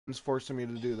forcing me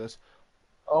to do this.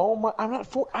 Oh my! I'm not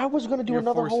for. I was gonna do You're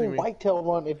another whole forcing me. whitetail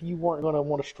run if you weren't gonna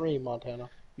want to stream, Montana.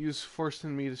 You're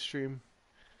forcing me to stream.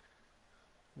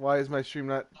 Why is my stream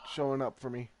not showing up for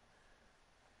me?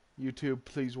 YouTube,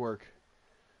 please work.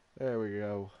 There we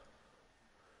go.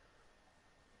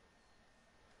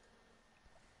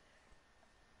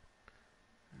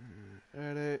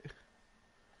 Edit.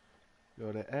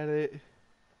 Go to edit.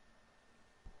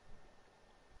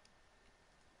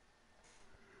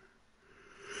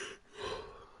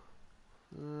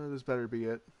 This better be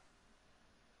it.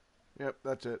 Yep,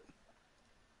 that's it.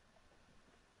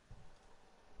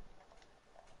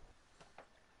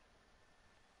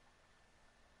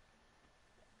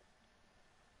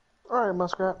 All right,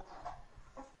 Muskrat.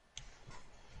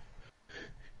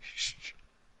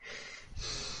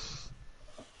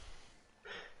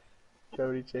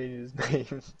 Cody changed his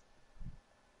name.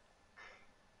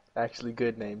 Actually,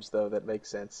 good names though. That makes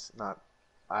sense. Not.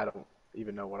 I don't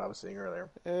even know what I was saying earlier.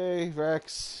 Hey,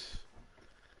 Rex.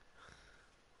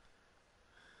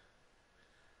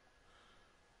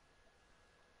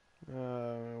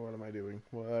 What am I doing?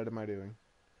 What am I doing?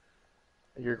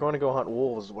 You're going to go hunt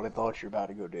wolves. Is what I thought you were about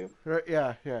to go do. Right,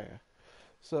 yeah.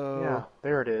 So. Yeah,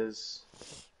 there it is.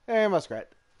 Hey, Muskrat.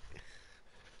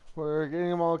 We're getting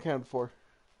them all accounted for.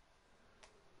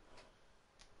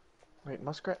 Wait,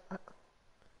 Muskrat.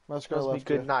 Muskrat Must be left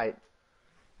good night.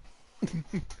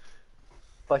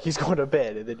 Like he's going to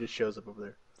bed and then just shows up over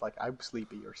there. It's like I'm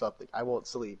sleepy or something. I won't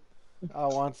sleep. I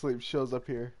want sleep. Shows up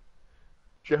here.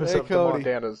 Shows Hey, up Cody. to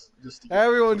Montana's just.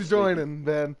 Everyone's joining,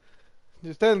 Ben.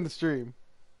 Just end the stream.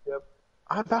 Yep.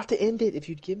 I'm about to end it. If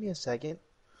you'd give me a second.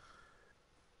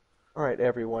 All right,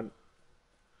 everyone.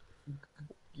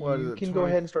 You can go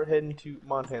ahead and start heading to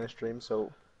Montana stream.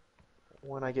 So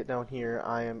when I get down here,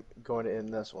 I am going to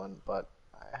end this one, but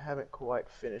I haven't quite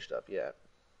finished up yet.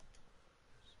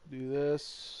 Do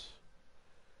this.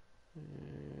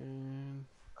 And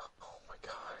Oh my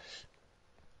gosh.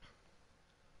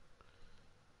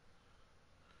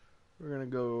 we're going to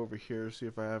go over here, see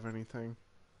if I have anything.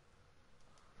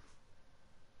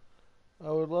 I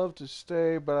would love to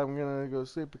stay, but I'm going to go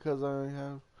sleep because I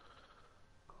have...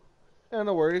 Yeah,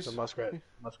 no worries. So Muskrat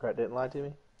didn't lie to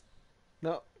me?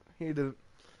 No, he didn't.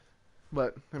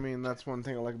 But, I mean, that's one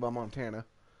thing I like about Montana.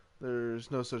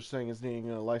 There's no such thing as needing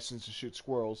a license to shoot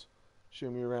squirrels.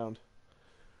 Shoot me around.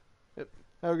 Yep.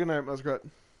 Have a good night, Muskrat.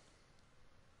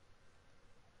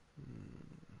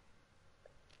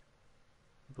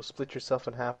 You'll split yourself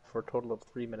in half for a total of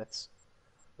 3 minutes.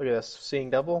 Look at this. Seeing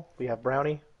double. We have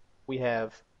Brownie. We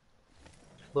have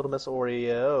Little Miss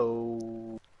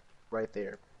Oreo right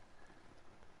there.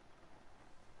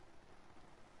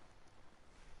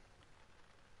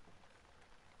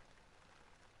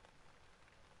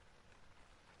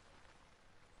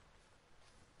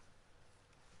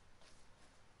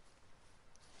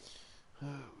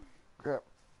 Crap.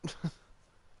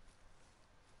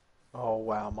 Oh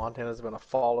wow, Montana's gonna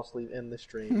fall asleep in the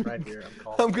stream right here. I'm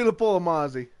calling. I'm going to pull a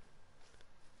Mozzie.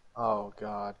 Oh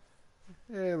god.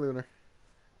 Hey, Lunar.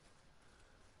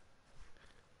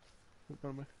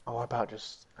 Oh, I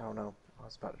don't know. I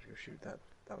was about to go shoot that.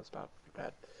 That was about to be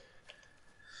bad.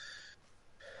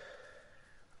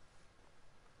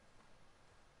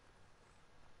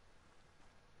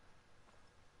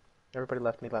 Everybody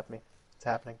left me. It's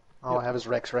happening. All I have is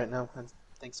Rex right now. I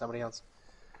think somebody else.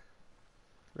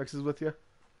 Rex is with you?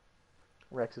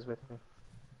 Rex is with me.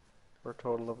 For a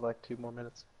total of like 2 more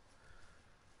minutes.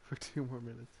 For 2 more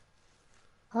minutes.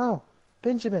 Oh,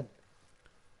 Benjamin.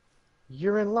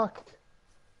 You're in luck.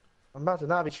 I'm about to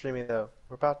not be streaming though.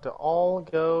 We're about to all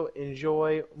go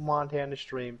enjoy Montana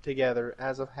stream together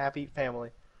as a happy family.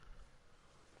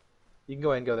 You can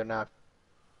go ahead and go there now if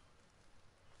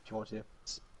you want to.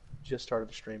 Just started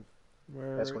the stream.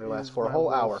 That's going to last for a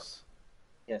whole hour.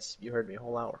 Yes, you heard me, a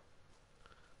whole hour.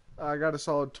 I got a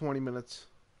solid 20 minutes.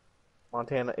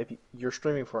 Montana, if you're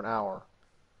streaming for an hour,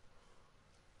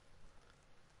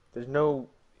 there's no...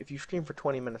 If you stream for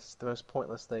 20 minutes, it's the most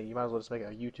pointless thing. You might as well just make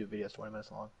a YouTube video that's 20 minutes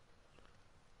long.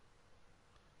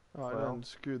 Oh, I done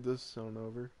screwed this zone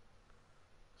over.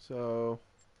 So,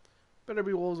 better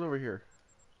be wolves over here.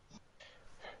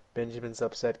 Benjamin's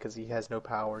upset because he has no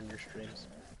power in your streams.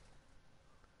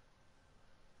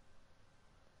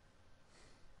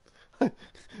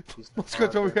 Let's go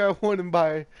over here. I want him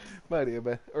by to you,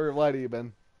 Ben. Or lie to you,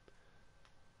 Ben.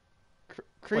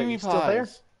 Creamy Wait,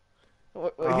 pies.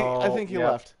 Still there? I think he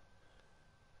left.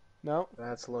 No?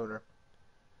 That's Lunar.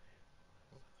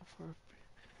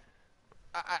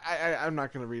 I'm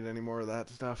not going to read any more of that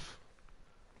stuff.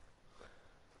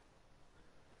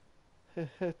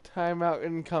 Timeout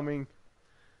incoming.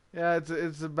 Yeah,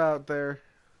 it's about there.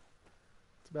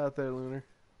 It's about there, Lunar.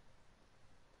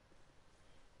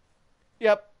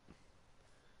 Yep.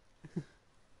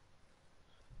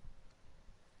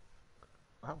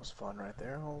 That was fun right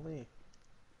there. Holy.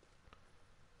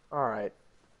 All right.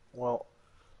 Well,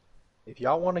 if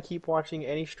y'all want to keep watching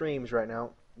any streams right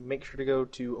now, make sure to go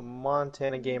to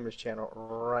Montana Gamers channel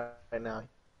right now.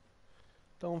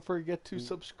 Don't forget to He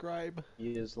subscribe.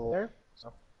 is there.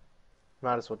 So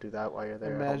might as well do that while you're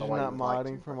there. I don't know Imagine why you not would like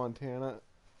to, modding for but Montana.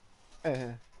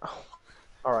 Eh.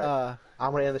 all right. Uh,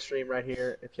 I'm gonna end the stream right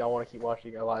here. If y'all want to keep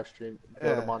watching a live stream,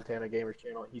 go to eh. Montana Gamers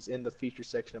channel. He's in the feature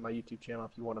section of my YouTube channel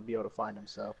if you want to be able to find him.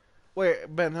 So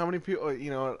Wait, Ben, how many people?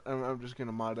 You know what? I'm just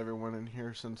gonna mod everyone in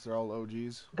here since they're all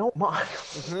OGs. don't mind.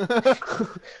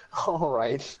 All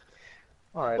right.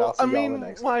 All right. I'll Well, I see y'all in the mean,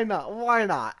 next one. why not? Why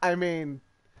not? I mean,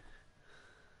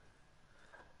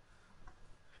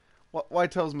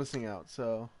 Whitetail's missing out.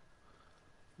 So,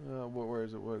 where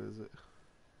is it? What is it?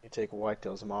 You take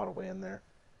Whitetail's model way in there.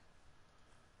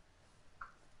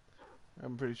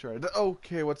 I'm pretty sure.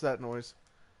 Okay, what's that noise?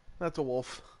 That's a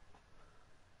wolf.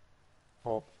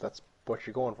 Well, that's what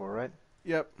you're going for, right?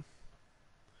 Yep.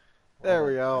 Well There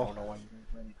we then, I go. don't know why you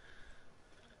didn't win.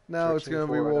 Now it's Searching gonna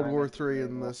be for a World War diamond. Three Very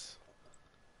in well. this.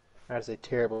 That is a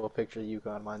terrible picture of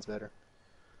Yukon. Mine's better.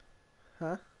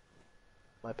 Huh?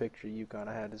 My picture of Yukon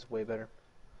I had is way better.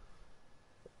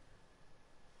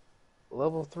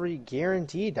 Level 3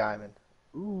 guaranteed diamond.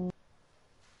 Ooh.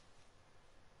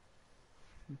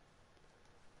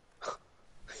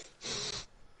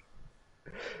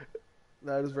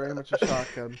 That is very much a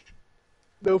shotgun.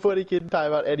 Nobody can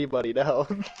time out anybody now.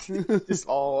 It's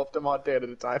all up to Montana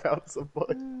to time out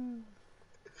somebody.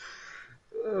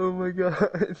 Oh my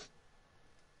god.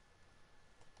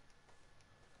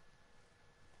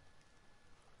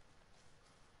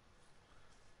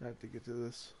 I have to get to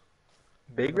this.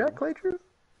 Big rat clay true?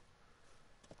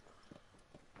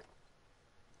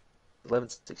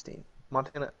 11:16.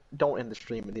 Montana, don't end the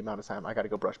stream in the amount of time. I gotta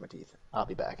go brush my teeth. I'll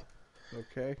be back.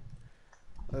 Okay.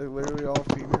 Are they literally all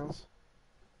females?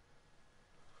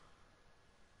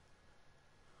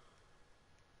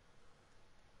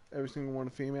 Every single one a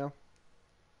female?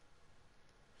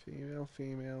 Female,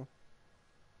 female.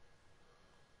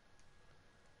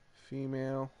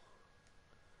 Female.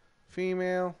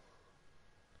 Female.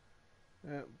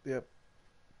 Yep.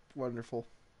 Wonderful.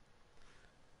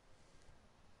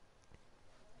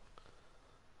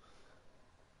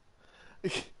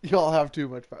 Y'all have too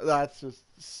much fun. That's just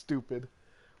stupid.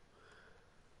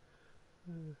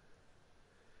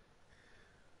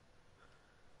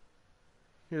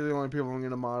 You're the only people I'm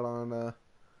gonna mod on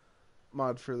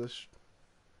mod for this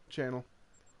channel.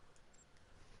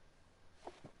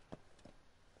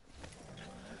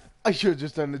 I should have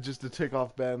just done it just to tick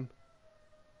off Ben.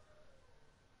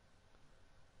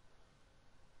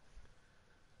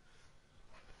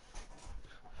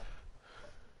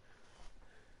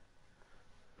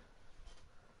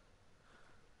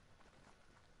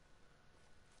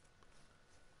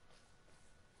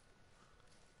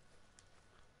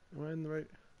 Am I in the right?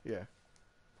 Yeah.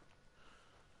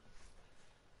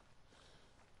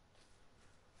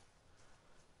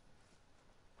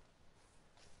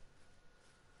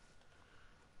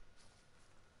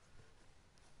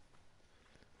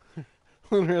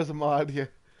 Lunar has a mod, yeah.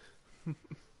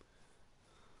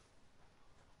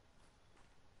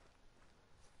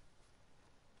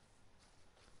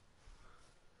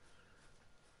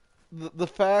 The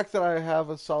fact that I have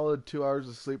a solid 2 hours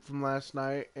of sleep from last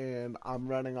night and I'm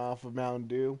running off of Mountain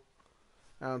Dew,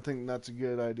 I don't think that's a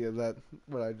good idea. That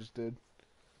what I just did.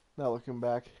 Not looking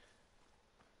back.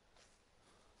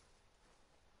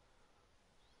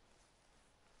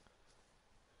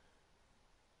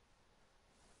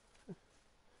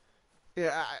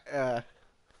 Yeah,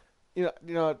 you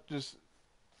know, just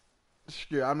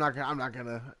screw. I'm not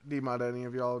gonna demod any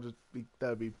of y'all.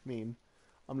 That'd be mean.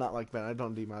 I'm not like Ben. I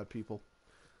don't demod people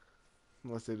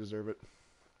unless they deserve it.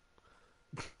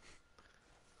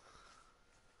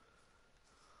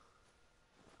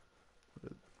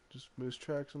 Just moose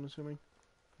tracks, I'm assuming.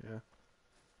 Yeah.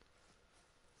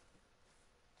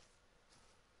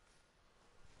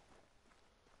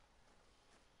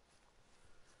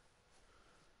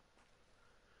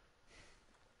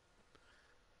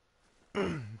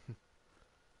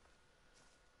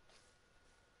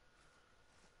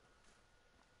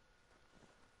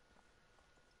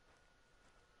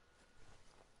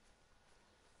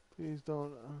 Please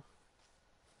don't.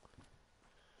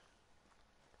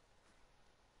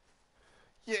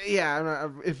 Yeah, yeah.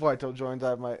 If Whitetail joins,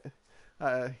 I might.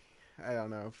 I I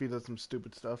don't know if he does some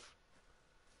stupid stuff.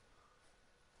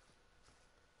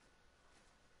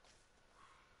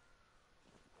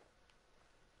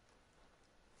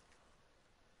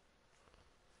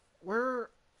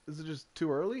 Is it just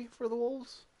too early for the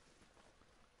wolves?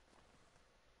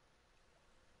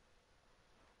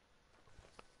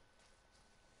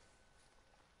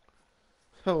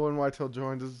 Oh, when Whitetail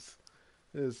joins us,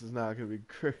 this is not going to be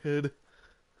good.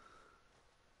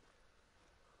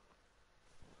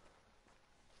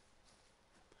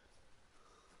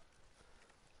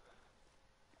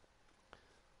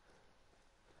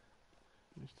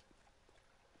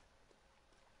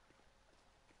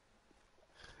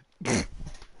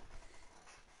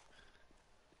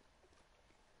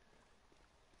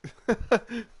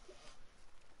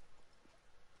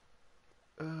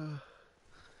 uh,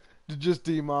 just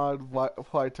demod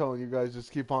Whitetail and you guys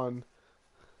just keep on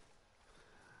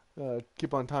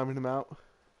timing him out.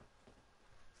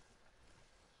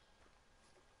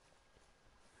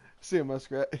 See you,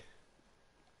 Muskrat.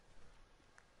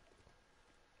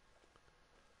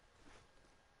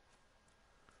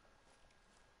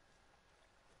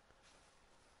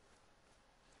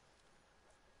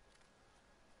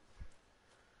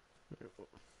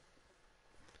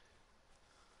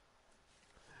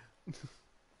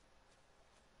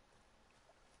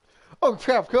 Oh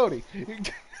crap, Cody!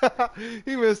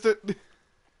 He missed it.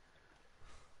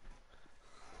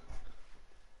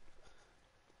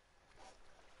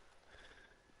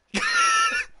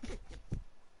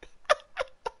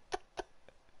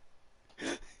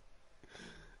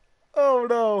 Oh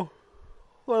no!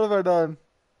 What have I done?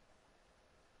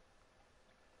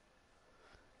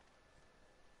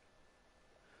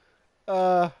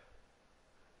 Uh.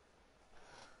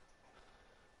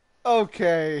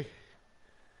 Okay.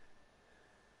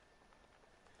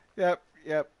 Yep.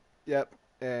 Yep. Yep.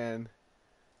 And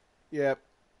yep.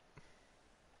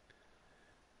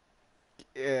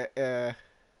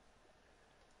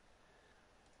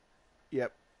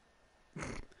 Yep.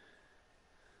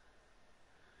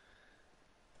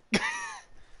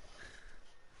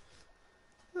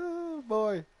 Oh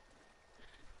boy.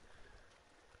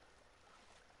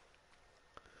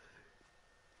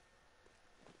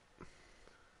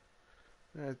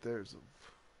 Right there's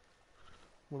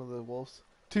one of the wolves.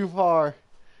 Too far.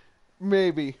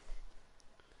 Maybe.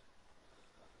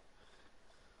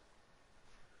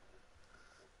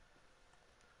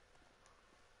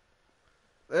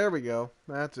 There we go.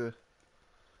 That's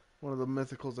one of the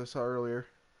mythicals I saw earlier.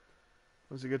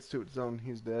 Once it gets to its zone,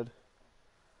 he's dead.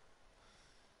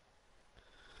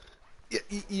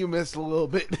 You missed a little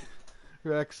bit,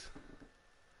 Rex.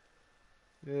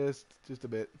 Just a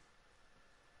bit.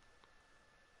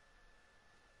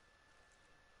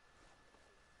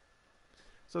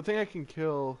 So I think I can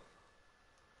kill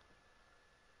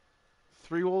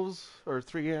 3 wolves or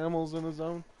 3 animals in a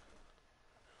zone.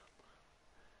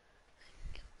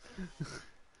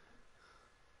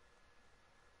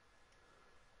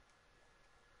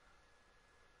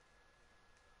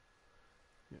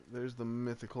 Yeah, there's the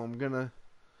mythical. I'm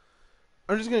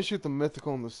just gonna shoot the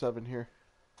mythical in the 7 here.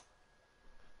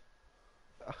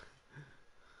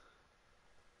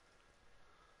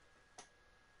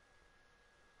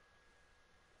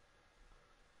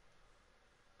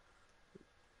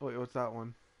 Wait, what's that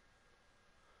one?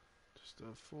 Just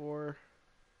a 4.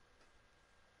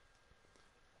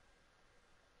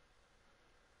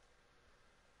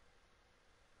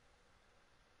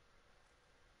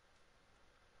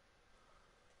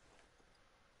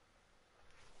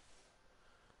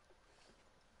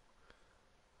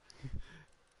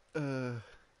 Uh,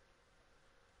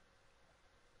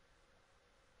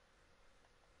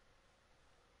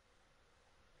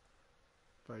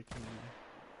 if I can.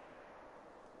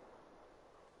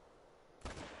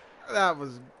 That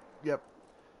was, yep,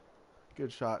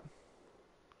 good shot.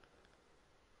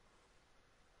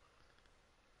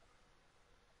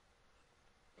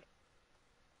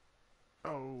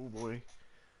 Oh boy,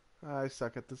 I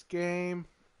suck at this game.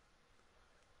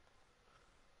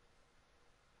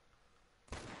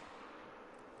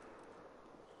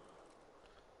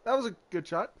 That was a good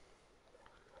shot.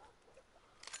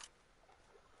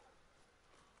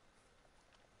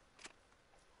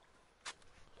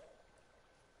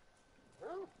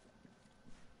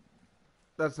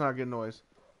 That's not good noise.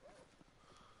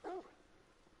 It's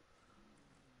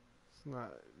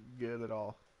not good at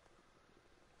all.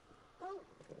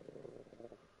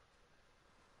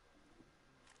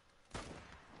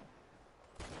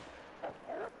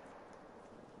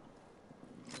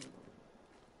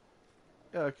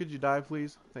 Could you die,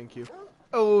 please? Thank you.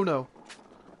 Oh no.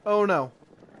 Oh no.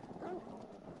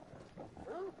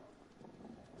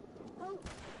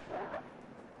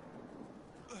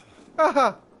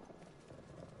 Haha!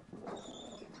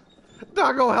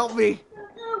 Doggo, help me!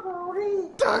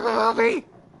 Doggo, help me!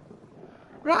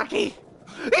 Rocky!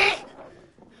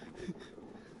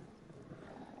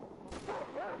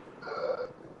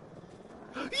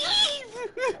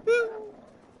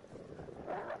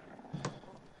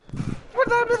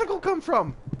 that mythical come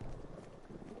from?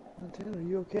 Montana, are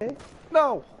you okay?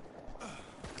 No,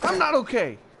 I'm not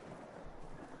okay.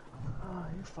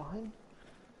 You're fine.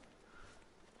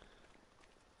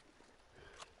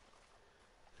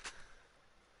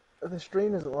 The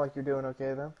stream doesn't like you're doing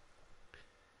okay, though.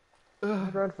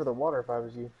 I'd run for the water if I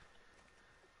was you.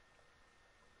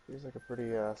 Seems like a pretty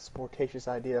sportacious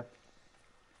idea.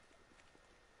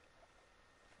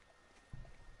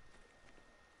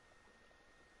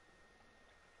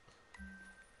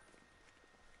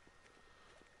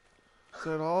 Is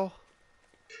that all?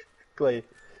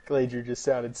 Glacier just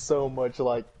sounded so much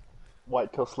like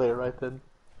White Tail Slayer right then.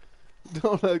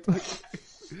 Don't act like.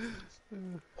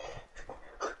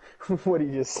 What he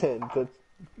just said.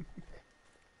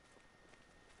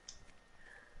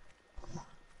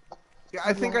 Yeah,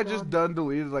 I think I just done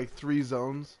deleted like 3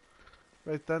 zones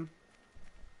right then.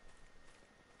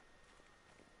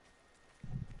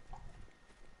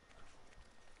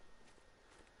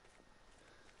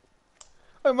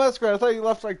 Oh, Muskrat, I thought you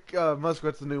left like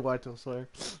Muskrat's the new Whitetail Slayer.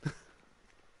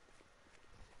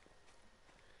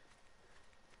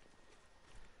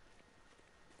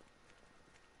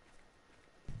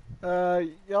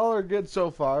 Y'all are good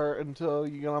so far until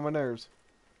you get on my nerves.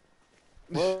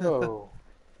 Whoa.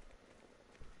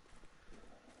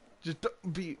 Just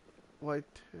don't be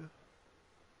Whitetail.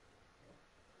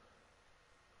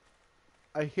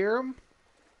 I hear him.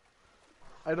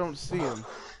 I don't see him.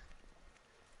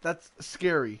 That's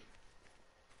scary.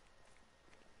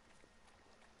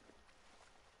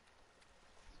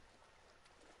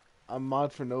 I'm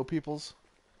mod for no peoples?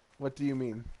 What do you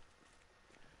mean?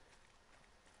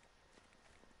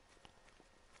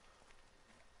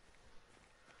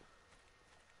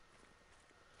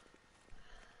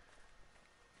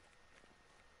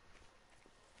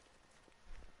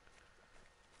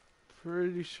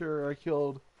 Pretty sure I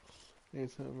killed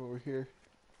anytime over here.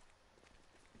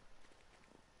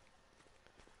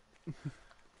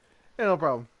 Yeah, no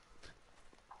problem.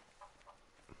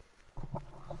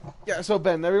 Yeah, so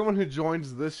Ben, everyone who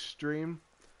joins this stream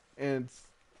and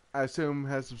I assume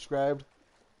has subscribed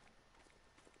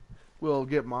will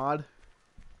get mod.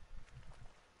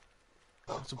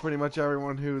 So pretty much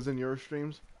everyone who's in your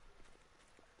streams.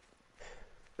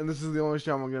 And this is the only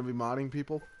stream I'm going to be modding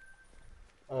people.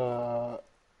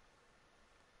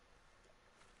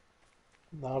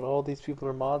 Not all these people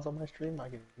are mods on my stream, I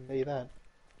can tell you that.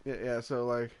 Yeah, so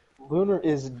like... Lunar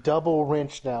is double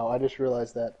wrench now, I just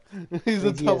realized that. He's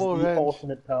a double he has wrench. the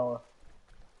ultimate power.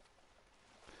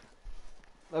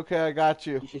 Okay, I got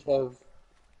you. You should have...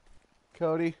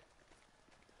 Cody.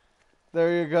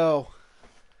 There you go.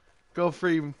 Go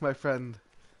free, my friend.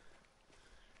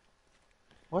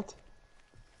 What?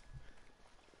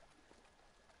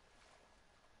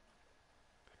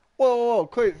 Whoa,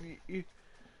 Clay,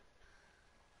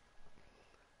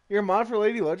 you're a mod for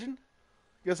Lady Legend?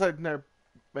 Guess I've never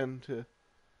been to...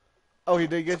 Oh, he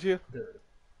did get you?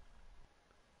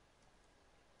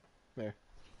 There.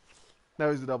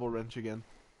 Now he's a double wrench again.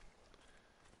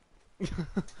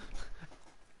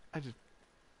 I just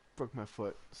broke my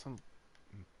foot. I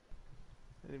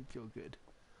didn't feel good.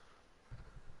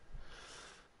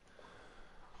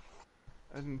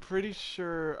 I'm pretty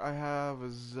sure I have a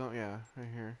zone. Yeah, right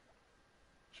here.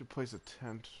 Should place a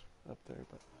tent up there,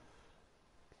 but.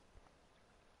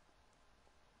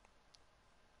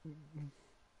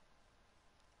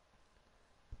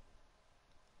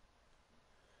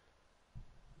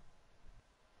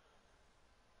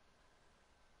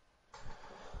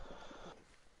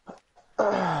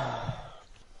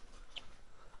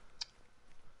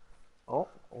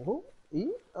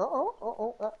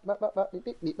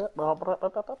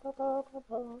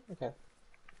 Okay.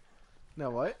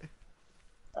 Now what?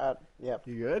 Yeah.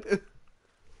 You good?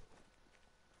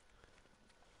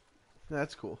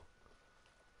 That's cool.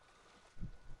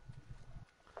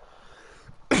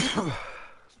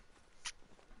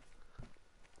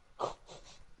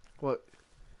 What?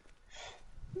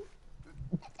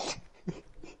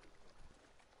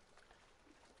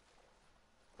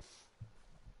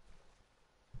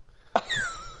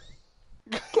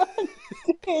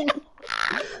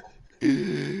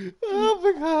 Oh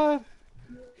my god.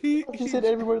 He said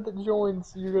everyone that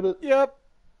joins, you're gonna... Yep.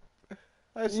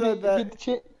 I said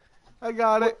that. I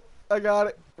got it. I got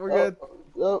it. We're good.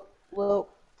 Oh, well,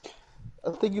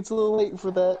 I think it's a little late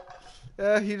for that.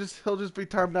 Yeah, he'll just be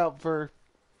timed out for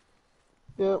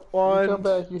Yep. 1, You come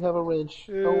back, you have a wrench.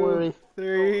 2, Don't worry.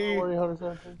 3. Don't worry,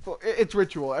 Hunter. It's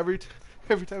ritual. Every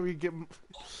time we get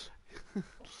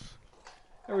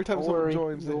every time someone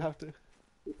joins, they have to.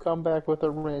 You come back with a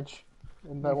wrench,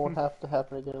 and that won't have to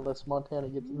happen again unless Montana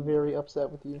gets very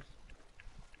upset with you.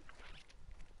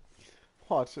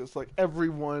 Watch this. Like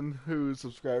everyone who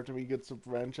subscribed to me gets a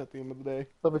wrench at the end of the day.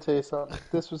 Let me tell you something. If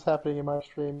this was happening in my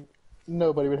stream,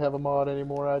 nobody would have a mod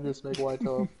anymore. I'd just make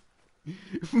Whitetail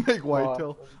Make mod.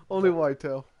 whitetail. Only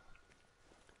whitetail.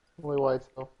 Only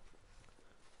Whitetail.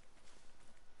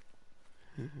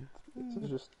 This is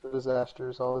just a disaster,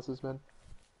 is all this has been.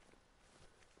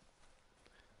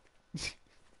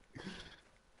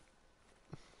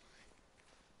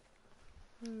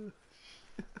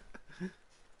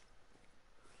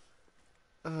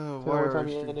 So Why what are time our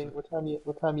you streams? ending?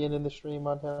 What time you ending the stream,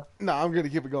 Montana? No, I'm gonna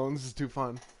keep it going. This is too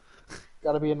fun.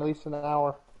 Got to be in at least an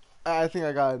hour. I think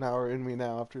I got an hour in me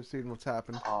now after seeing what's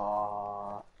happened.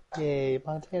 Aww. Yay,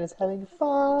 Montana's having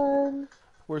fun.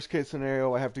 Worst case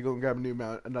scenario, I have to go and grab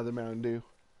another Mountain Dew.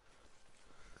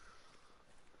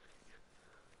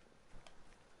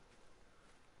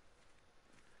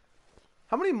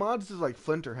 How many mods does like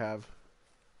Flinter have?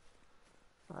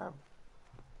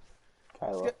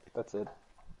 Kylo, that's it.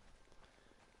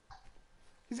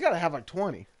 He's got to have like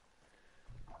 20.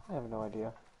 I have no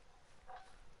idea.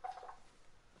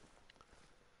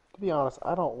 To be honest,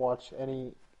 I don't watch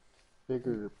any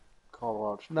bigger Call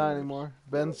Out streamers. Not anymore.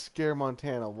 Ben Scare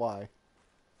Montana. Why?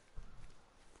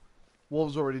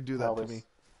 Wolves already do that to me.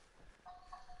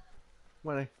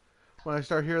 When I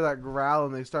start hearing that growl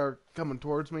and they start coming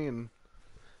towards me and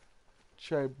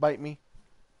try to bite me.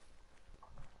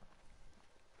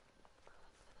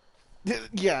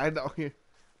 Yeah, I know. He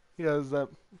has that.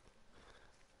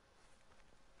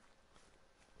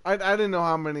 I didn't know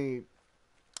how many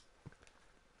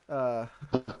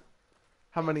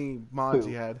mods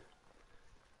he had.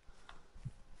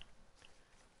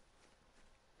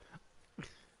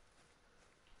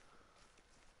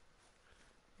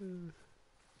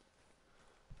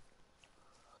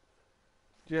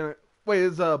 Janet, wait,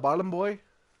 is Bottom Boy?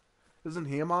 Isn't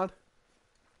he a mod?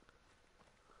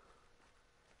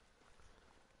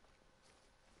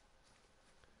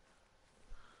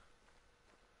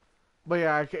 But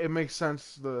yeah, it makes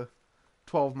sense, the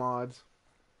 12 mods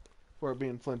for it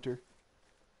being Flinter.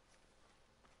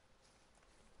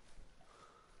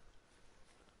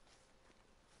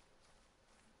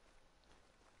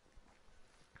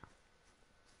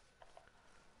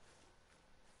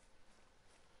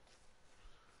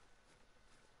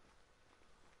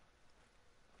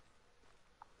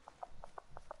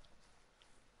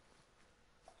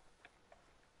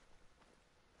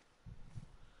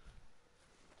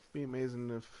 Be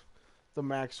amazing if the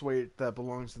max weight that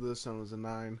belongs to this one was a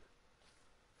 9.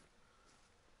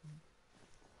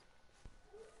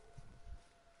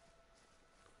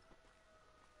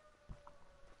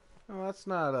 Oh, that's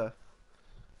not a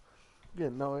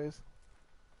good noise.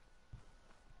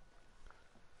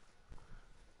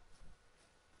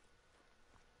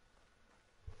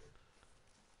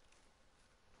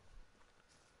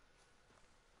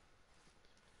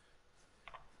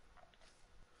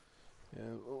 Yeah,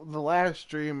 the last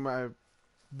stream I've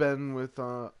been with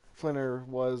Flinter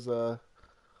was I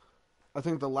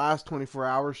think the last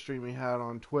 24-hour stream he had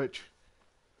on Twitch.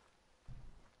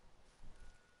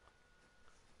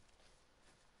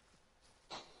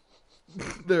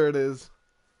 There it is.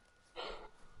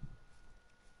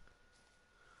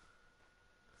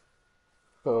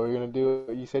 So you're gonna do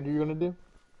what you said you were gonna do?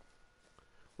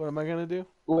 What am I gonna do?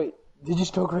 Wait, did you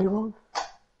spell Gray wrong?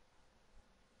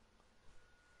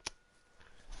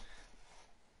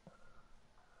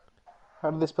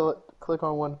 How did they spell it? Click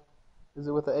on one. Is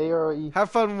it with the A or E?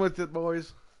 Have fun with it,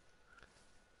 boys.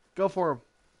 Go for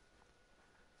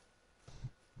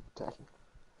Attacking.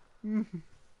 him.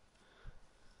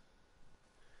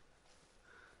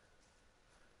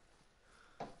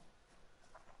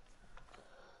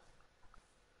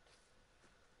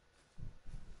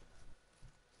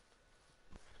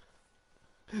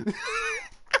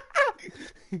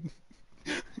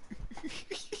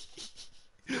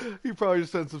 He probably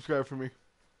just unsubscribed for me.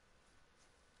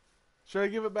 Should I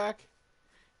give it back?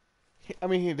 I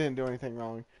mean, he didn't do anything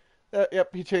wrong.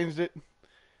 Yep, he changed it.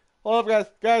 Hold up, guys.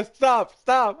 Guys, stop.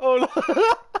 Stop. Oh,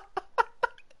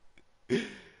 no.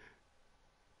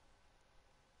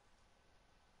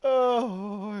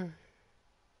 Oh.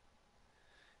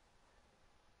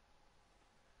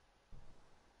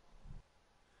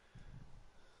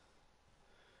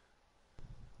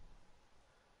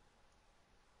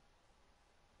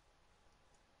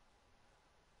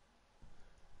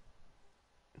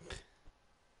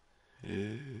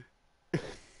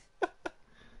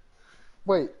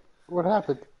 Wait, what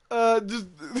happened? Just.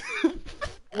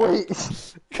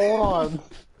 Wait, hold on.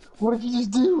 What did you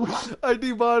just do? I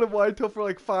demodded Whitetail for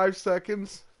like 5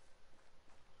 seconds.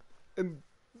 And.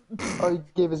 Oh, he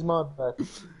gave his mod back.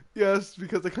 Yes,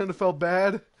 because I kind of felt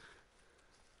bad.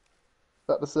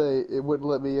 About to say it wouldn't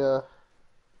let me.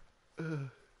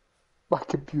 My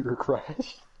computer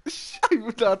crashed.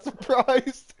 I'm not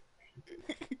surprised.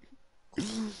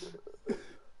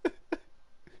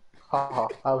 Haha,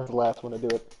 I was the last one to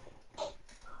do it.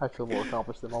 I feel more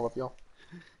accomplished than all of y'all.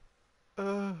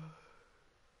 Uh,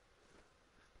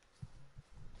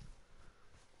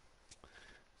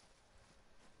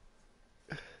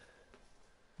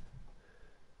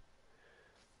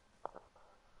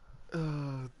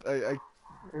 I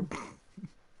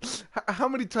how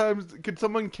many times could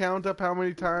someone count up how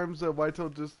many times Whitetail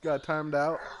just got timed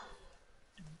out?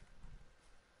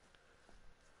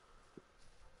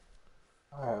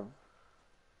 I have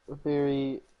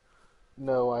very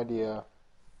no idea,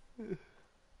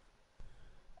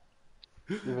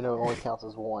 even though it only counts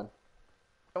as one.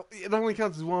 Oh, it only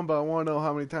counts as one, but I want to know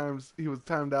how many times he was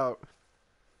timed out.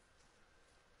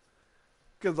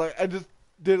 Because like I just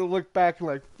did a look back and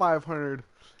like 500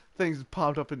 things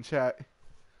popped up in chat.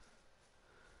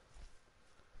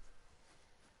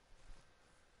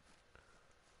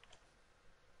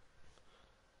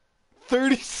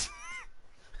 30.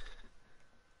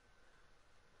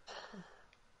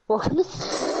 Welcome in.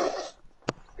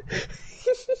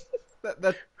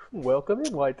 That Welcome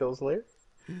in, Whitetail Slayer.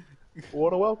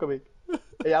 What a welcoming.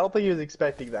 Hey, I don't think he was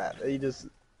expecting that. He just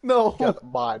no. got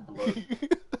mind blown.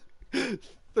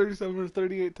 37 or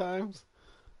 38 times.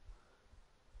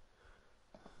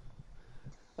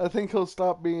 I think he'll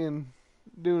stop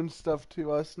doing stuff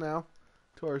to us now,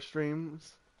 to our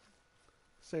streams,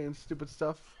 saying stupid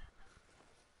stuff.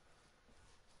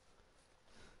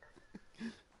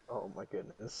 Oh my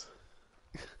goodness.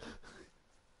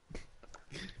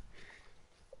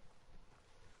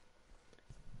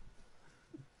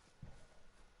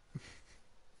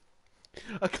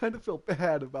 I kind of feel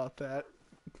bad about that.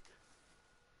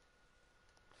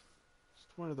 Just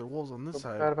one of the wolves on this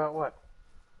side. Bad about what?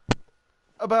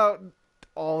 About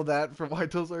all that for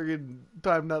Whitetails are getting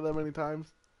timed not that many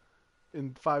times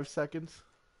in 5 seconds.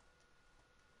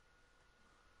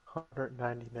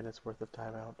 190 minutes worth of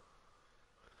timeout.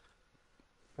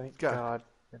 Thank God. God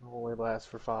it only lasts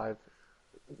for 5.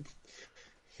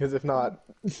 Because if not,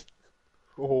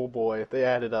 oh boy, if they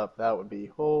added up, that would be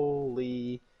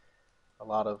holy a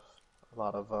lot of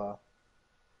I'm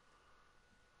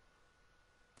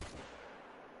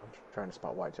trying to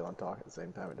spot whitetail and talk at the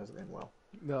same time. It doesn't end well.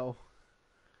 No.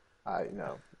 I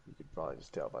know. You could probably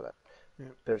just tell by that. Yeah.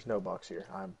 There's no bucks here.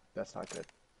 That's not good.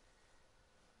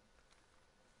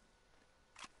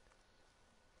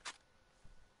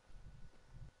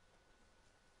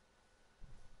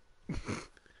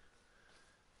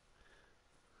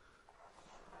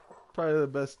 Probably the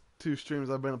best 2 streams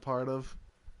I've been a part of.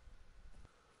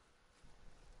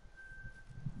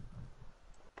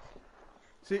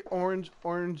 See, orange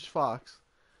fox.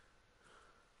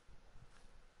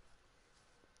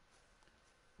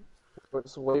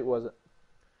 What weight was it?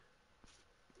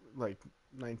 Like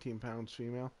 19 pounds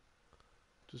female.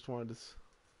 Just wanted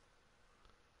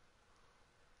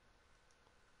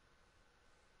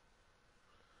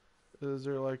to. Is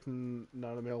there like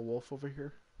not a male wolf over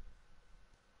here?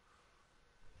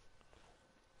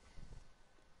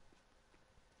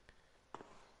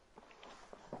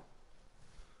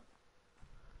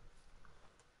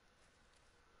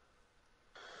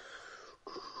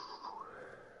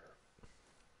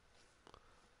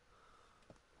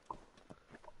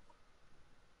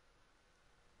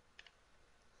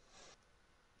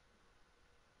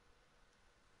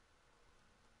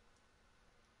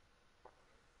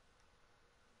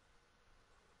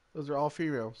 Those are all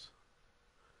females.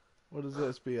 What is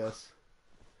this BS?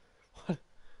 What?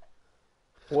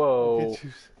 Whoa.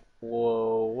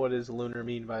 Whoa. What does Lunar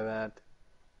mean by that?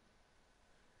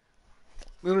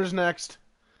 Lunar's next.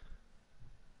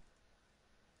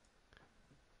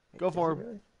 Go Is for it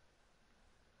him.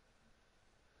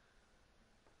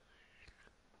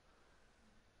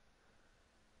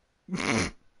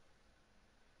 really?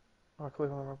 Oh, I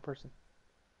clicked on the wrong person.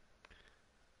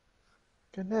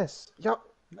 Goodness. Y'all,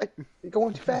 you're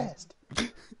going too fast.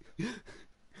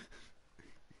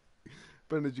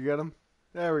 Ben, did you get him?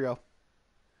 There we go.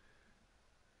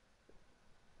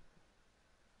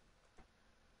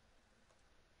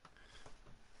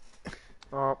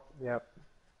 Oh, yep.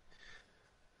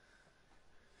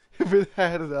 If it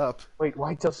had it up. Wait,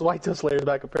 Whitetail Slayer's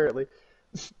back apparently.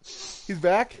 He's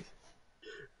back?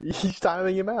 He's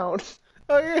timing him out.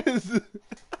 Oh, he is.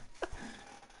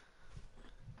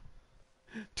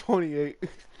 28.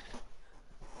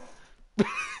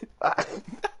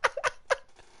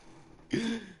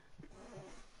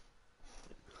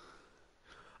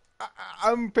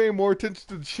 I'm paying more attention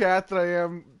to the chat than I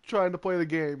am trying to play the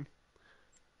game.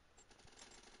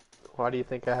 Why do you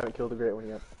think I haven't killed the great one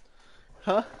yet?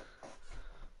 Huh?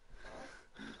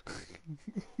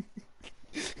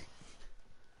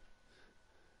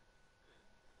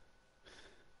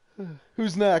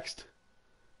 Who's next?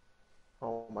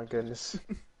 Oh my goodness.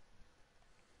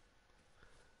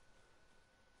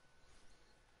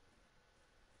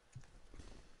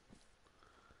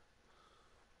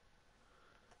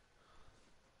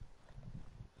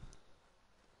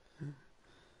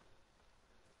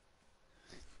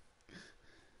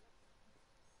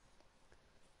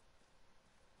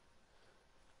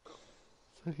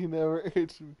 So he never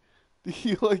answered me. Do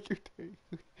you like your day?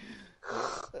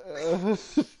 Uh,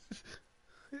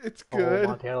 it's Oh, good.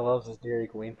 Montana loves his Dairy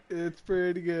Queen. It's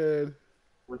pretty good.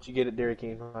 What'd you get at Dairy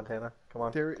Queen, Montana? Come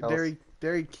on, Dairy, tell us. Dairy,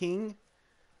 Dairy King?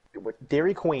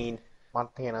 Dairy Queen,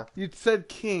 Montana. You said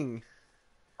King.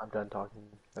 I'm done talking.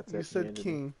 That's You it. You said ended me.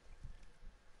 King.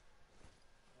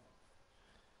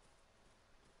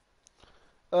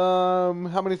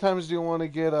 How many times do you want to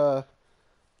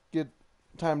get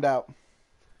timed out?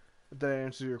 If that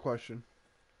answers your question.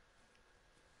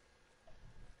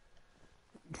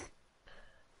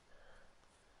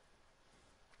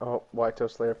 Oh, Whitetail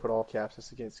Slayer put all caps.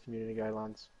 This against community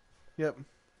guidelines. Yep.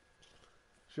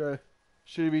 Should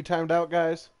he be timed out,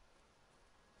 guys?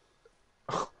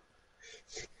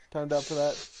 Timed out for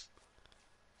that?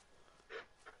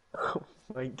 Oh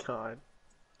my god.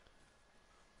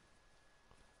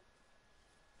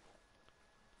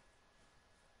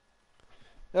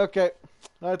 Okay.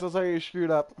 That's how you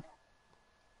screwed up.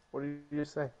 What did you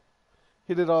just say?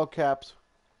 He did all caps.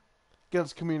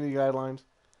 Against community guidelines.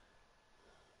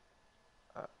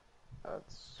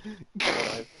 That's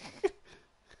what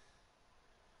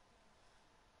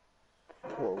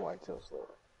Poor Whitetail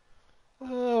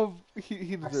Slayer.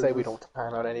 He I deserves say we this. don't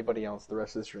time out anybody else the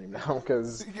rest of the stream now,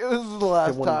 because This is the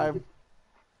last time.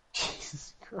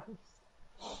 Jesus Christ.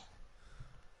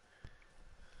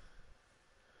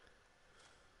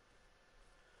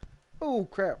 Oh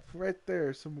crap! Right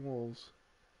there, some wolves.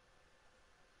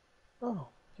 Oh,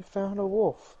 you found a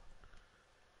wolf.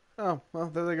 Oh well,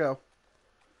 there they go.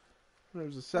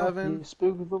 There's a Oh, 7. you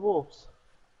spooked the wolves.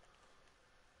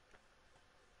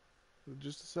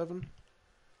 Just a 7.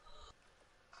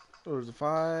 Oh, there's a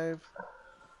 5.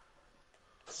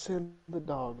 Send the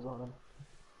dogs on him.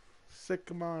 Sick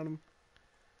 'em on him.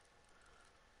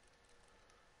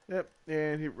 Yep,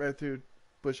 and he right through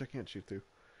bush I can't shoot through.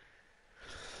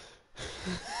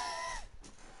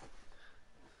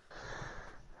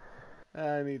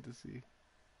 I need to see.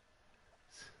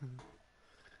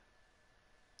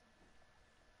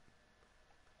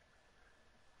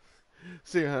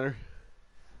 See you, Hunter.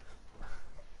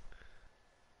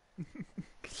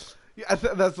 Yeah,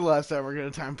 that's the last time we're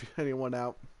gonna time anyone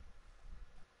out.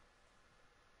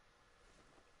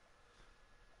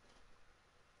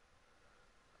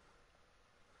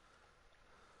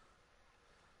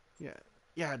 Yeah,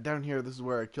 yeah. Down here, this is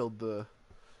where I killed the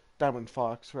diamond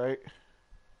fox, right?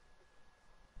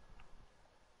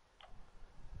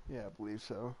 Yeah, I believe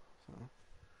so.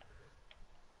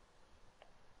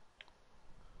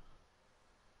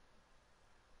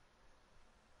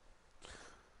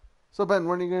 So Ben,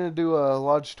 when are you gonna do a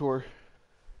lodge tour?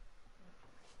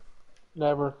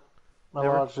 Never. My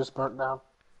Never? lodge just burnt down.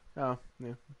 Oh,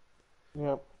 yeah.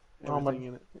 Yep. Everything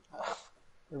in it.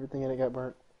 Everything in it got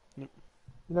burnt. Yep.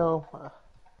 You know,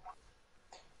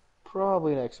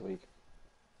 probably next week.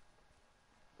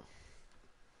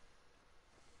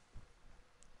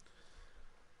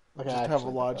 Like Just have a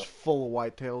actually, lodge full of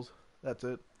whitetails. That's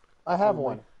it. I have Only.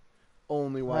 one.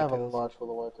 Only I have a whitetails. lodge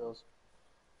full of whitetails.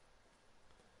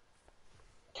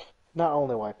 Not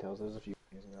only whitetails, there's a few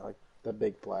things, you know, like the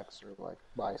big blacks or like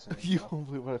bison and You stuff. won't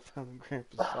believe what I found in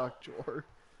Grandpa's sock drawer.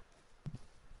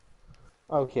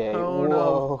 Okay, Oh no.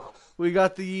 whoa. We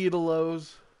got the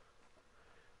Yeedalos.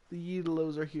 The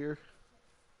Yeedalos are here.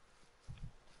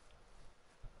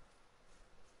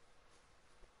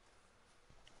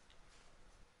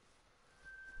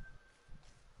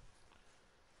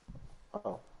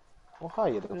 Oh. Well, hi,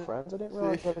 you little friends. I didn't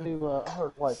realize I had to do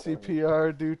hard whitetail.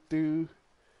 CPR, doo.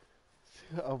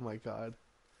 Oh my god.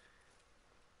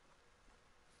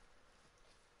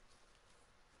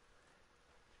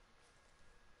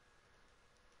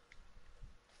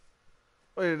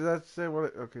 Wait, did that say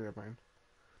what? Okay, never mind.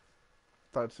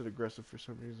 Thought it said aggressive for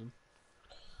some reason.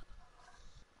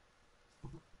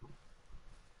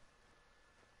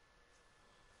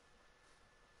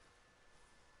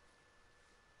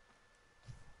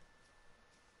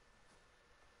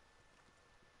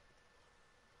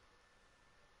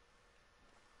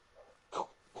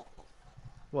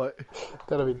 What?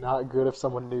 That'd be not good if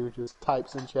someone new just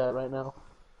types in chat right now.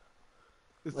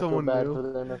 Is I feel someone bad new? for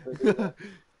them if they do that.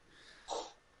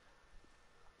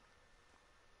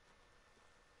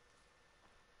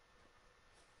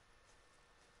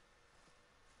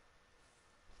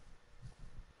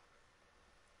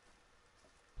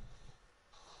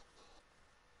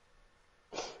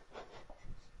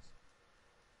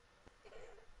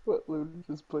 What Luna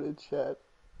just put in chat.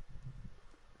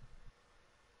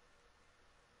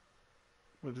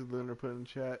 What did Lunar put in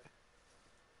chat?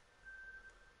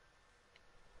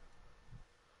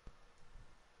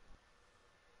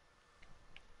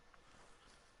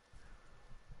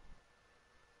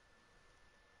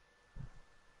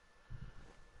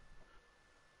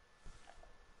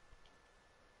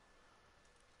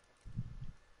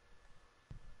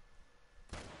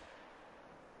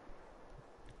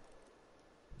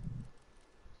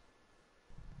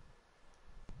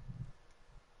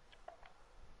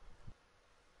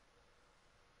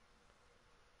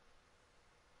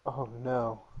 Oh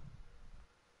no.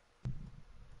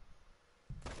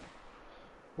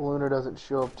 Lunar doesn't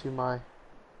show up to my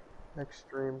next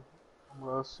stream. I'm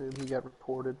gonna assume he got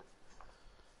reported.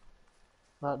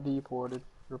 Not deported,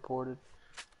 reported.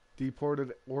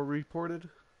 Deported or reported?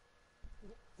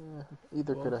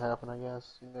 Either could Both. have happened, I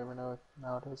guess. You never know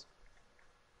nowadays.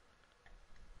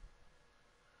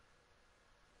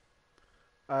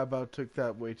 I about took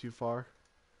that way too far.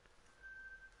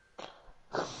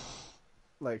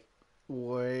 Like,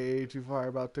 way too far.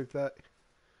 About took that.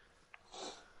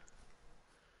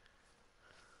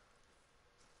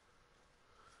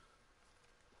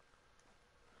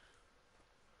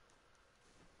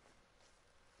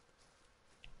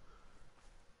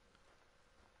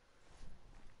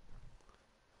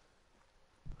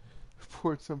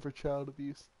 Report some for child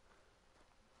abuse.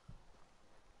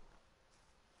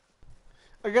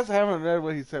 I guess I haven't read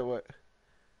what he said. What?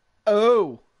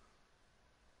 Oh!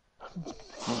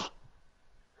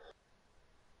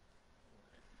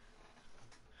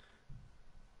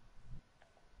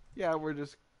 Yeah, we're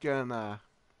just gonna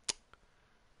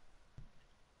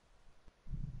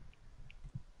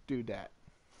do that.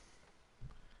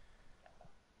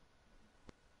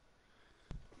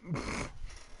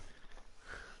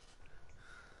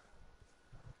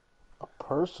 A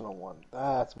personal one.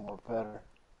 That's more better.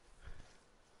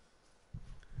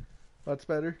 What's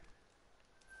better?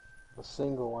 A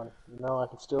single one. No, I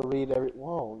can still read every.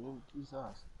 Whoa,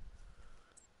 Jesus.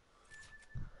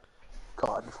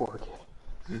 God, 4K.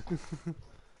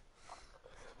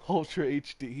 Ultra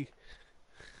HD.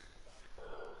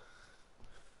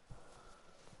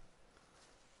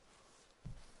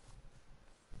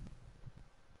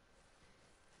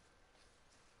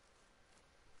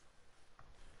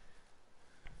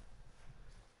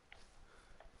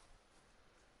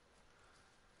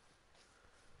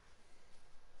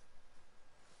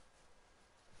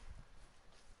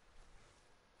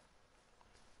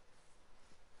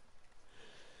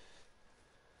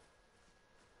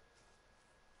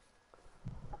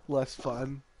 Less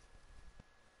fun.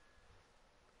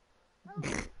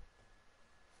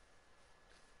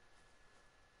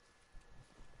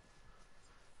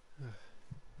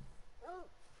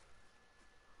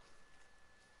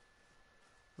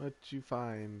 What you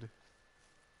find?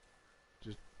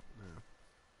 Just no.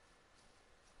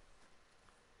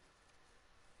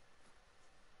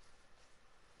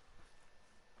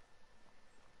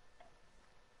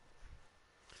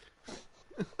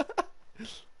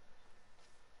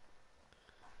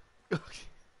 Okay.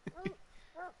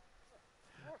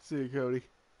 See you, Cody.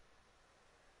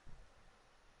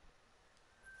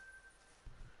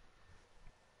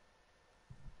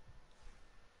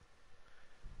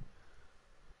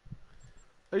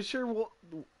 Are you sure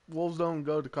wolves don't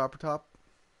go to Copper Top?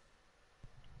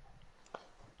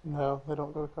 No, they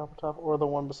don't go to Copper Top or the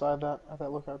one beside that at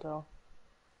that lookout tower.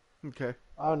 Okay.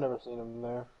 I've never seen them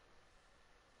there.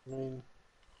 I mean,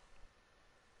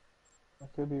 I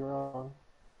could be wrong.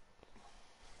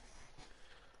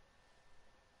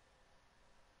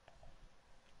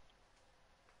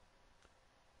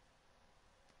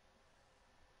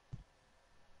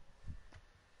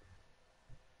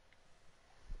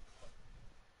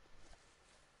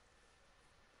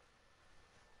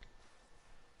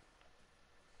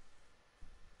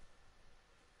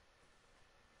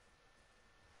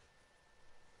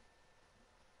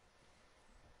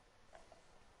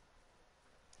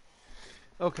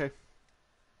 Okay.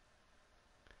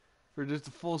 For just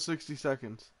a full 60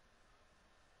 seconds.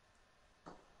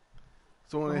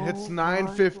 So when it hits Oh my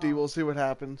 9:50, God. we'll see what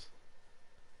happens.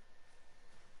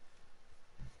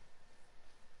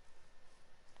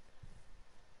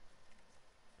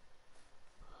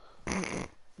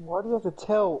 Why do you have to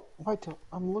tell? Wait till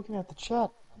I'm looking at the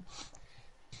chat.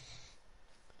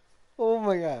 Oh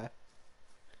my god.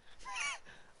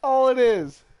 All it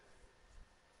is.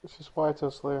 It's just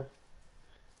Whitetail Slayer.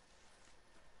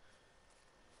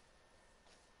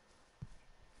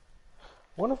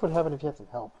 Wonder what would happen if you had some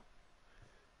help.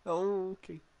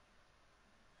 Okay.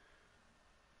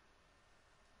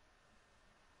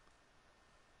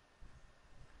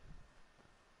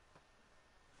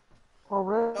 Oh,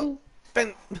 Already?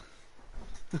 Ben.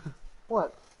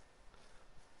 What?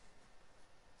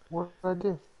 What did I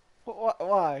do?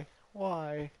 Why?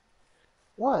 Why?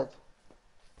 What?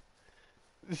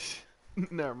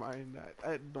 Never mind.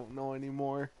 I don't know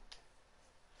anymore.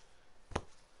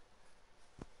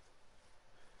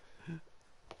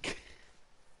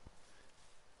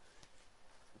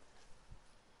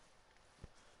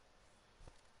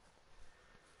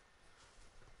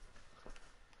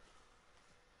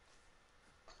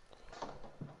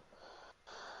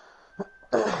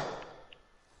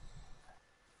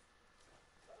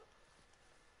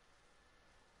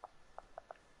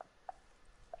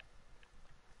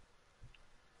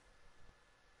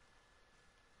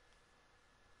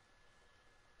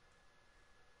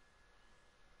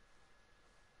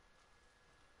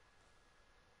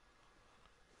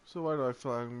 So why do I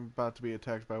feel like I'm about to be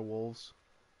attacked by wolves?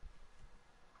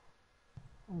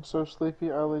 I'm so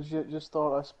sleepy. I legit just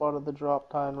thought I spotted the drop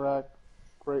time rack.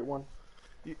 Great one.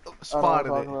 You I don't want to spotted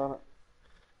talk it. about it.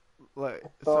 Like I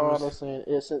thought I someone's. seen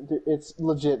it's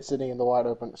legit sitting in the wide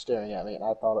open staring at me, and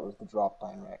I thought it was the drop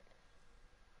time rack.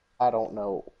 I don't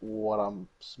know what I'm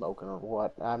smoking or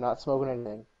what. I'm not smoking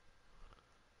anything,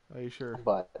 Are you sure?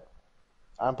 but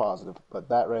I'm positive. But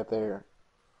that right there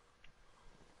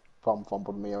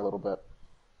fumbled me a little bit.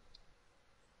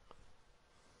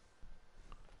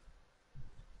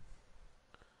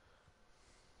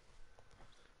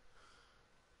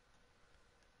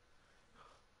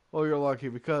 Well, you're lucky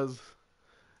because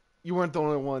you weren't the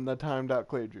only one that timed out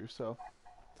cleared you. So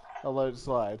I'll let it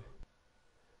slide.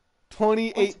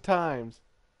 What? 28 times.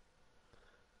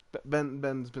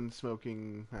 Ben's been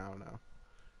smoking. I don't know.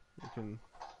 You can.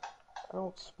 I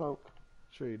don't smoke.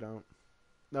 Sure you don't.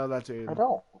 No, that's I Aiden.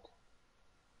 don't.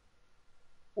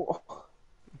 Well,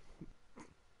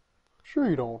 sure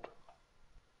you don't.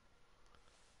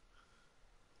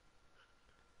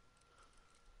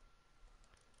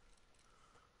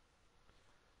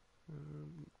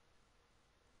 Um,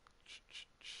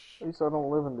 At least I don't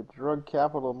live in the drug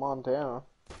capital of Montana.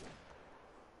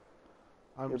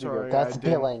 I'm Here we go. sorry, I That's didn't.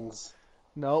 Billings.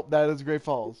 Nope, that is Great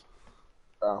Falls.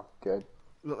 Oh, good.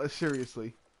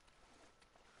 Seriously,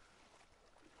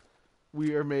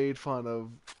 we are made fun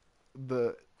of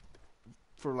the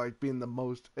for like being the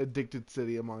most addicted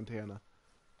city of Montana.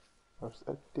 Most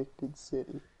addicted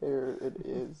city. There it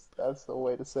is. That's the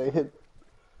way to say it.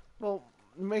 Well,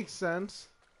 makes sense.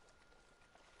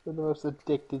 The most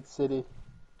addicted city.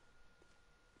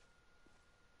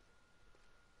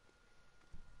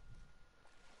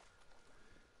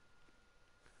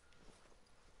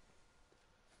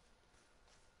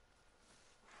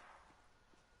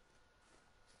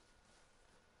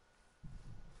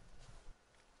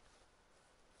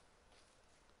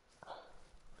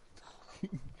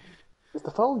 Is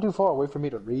the phone too far away for me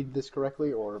to read this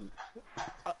correctly, or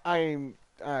I'm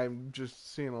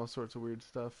just seeing all sorts of weird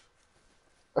stuff.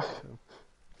 So.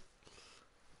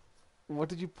 What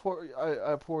did you pour?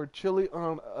 I poured chili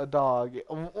on a dog.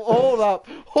 Hold up,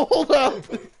 hold up.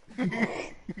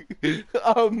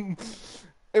 um,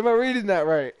 am I reading that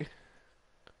right?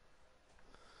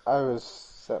 I was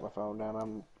set my phone down.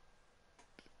 I'm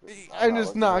I'm not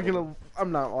just looking not at it. gonna.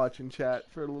 I'm not watching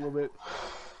chat for a little bit.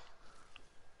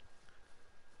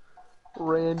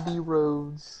 Randy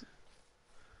Rhodes.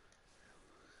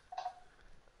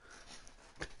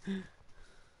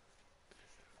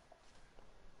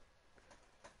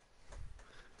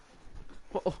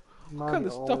 What I'm not kind the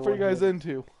of only stuff are you one guys here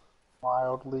into?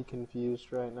 mildly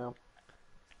confused right now.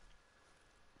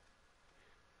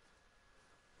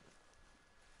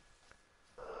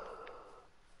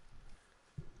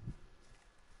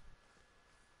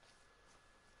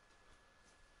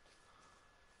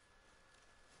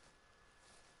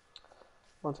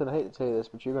 Once again, I hate to tell you this,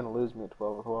 but you're going to lose me at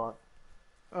 12 o'clock.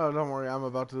 Oh, don't worry. I'm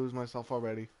about to lose myself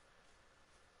already.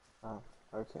 Oh,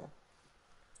 okay.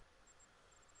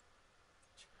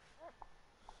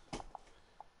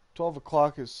 12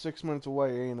 o'clock is 6 minutes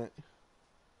away, ain't it?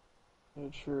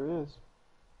 It sure is.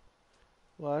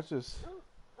 Well,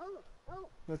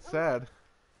 that's sad.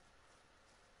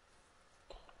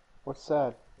 What's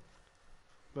sad?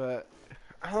 But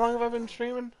how long have I been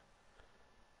streaming?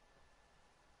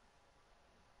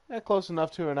 Close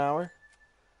enough to an hour.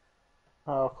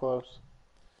 How close?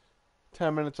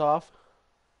 10 minutes off.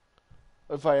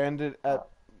 If I ended at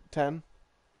 10,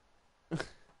 it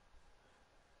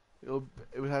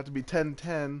would have to be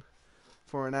 10:10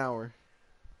 for an hour.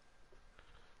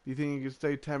 Do you think you could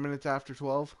stay 10 minutes after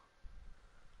 12?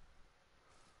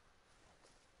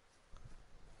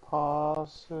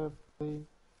 Possibly.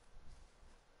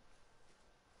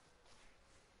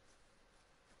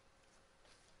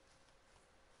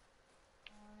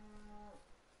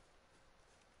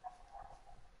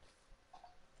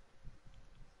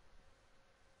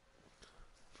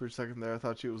 For a second there, I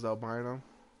thought you was albino.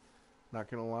 Not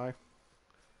gonna lie.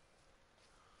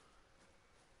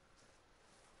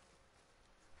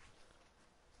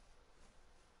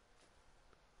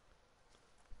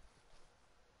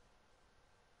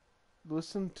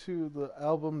 Listen to the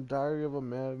album Diary of a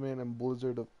Madman and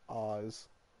Blizzard of Oz.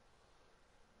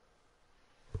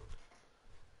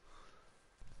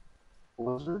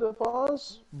 Blizzard of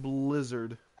Oz?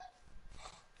 Blizzard.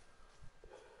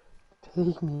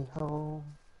 Take me home.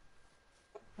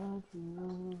 Country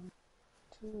road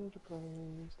to the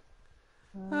place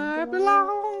I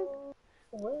belong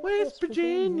West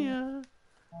Virginia.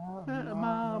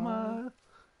 Mama,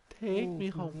 take me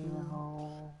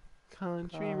home.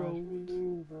 Country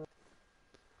road.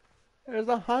 There's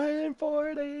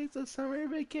 104 days of summer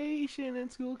vacation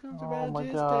and school comes Oh around my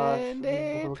just gosh, 10 these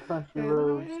days. little country And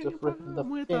roads, I'm the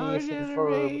with our Phineas and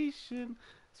Ferb, generation.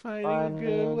 It's finding a finding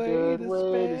good a way good to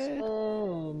way to spend.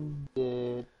 spend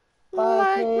it.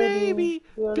 Like Like maybe maybe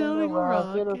building a building a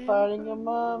rocket or rocket, fighting a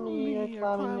mummy or or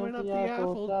climbing up climbing up the the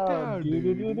Eiffel Eiffel Tower. Tower. Do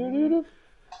do do do do do.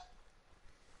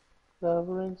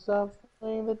 Discovering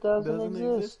something that doesn't Doesn't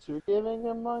exist. exist. You're giving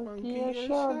a monkey a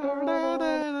shout.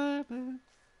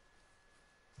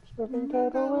 Surfing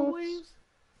tidal Tidal waves.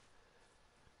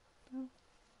 waves.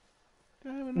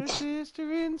 Driving our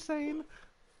sister insane.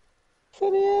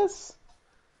 Phineas!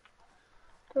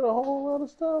 Got a whole lot of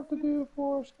stuff to do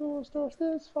before school starts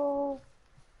this fall.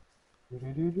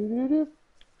 Do-do-do-do-do-do.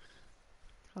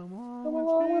 Come on, Come let's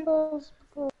along get with us,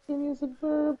 because Phineas and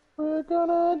Ferb, we're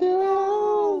gonna do it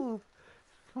all.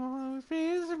 Come on, with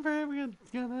Phineas and Ferb, we're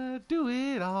gonna do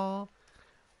it all.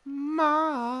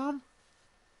 Mom.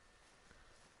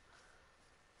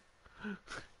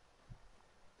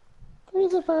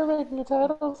 Phineas and Ferb making a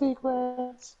title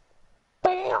sequence.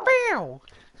 Bam! Bow.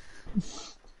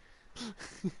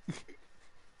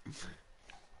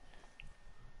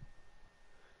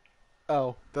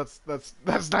 Oh, that's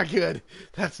not good.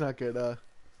 That's not good.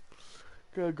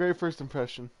 Great first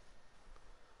impression.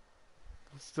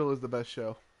 Still is the best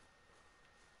show.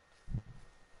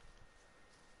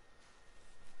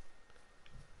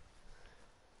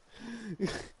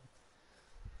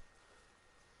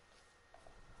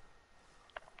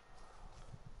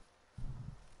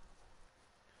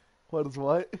 What is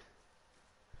what?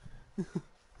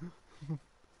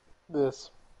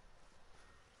 This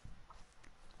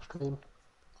stream.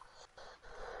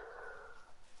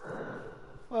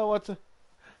 Well, what's a...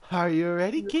 Are you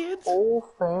ready, kids? Whole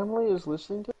family is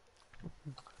listening to.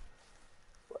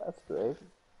 Well, that's great.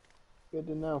 Good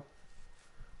to know.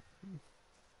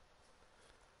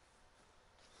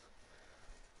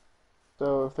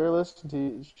 So if they're listening to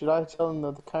you, should I tell them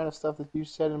the kind of stuff that you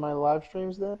said in my live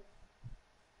streams then?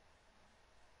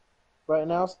 Right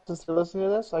now, since they're listening to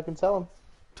this, I can tell them.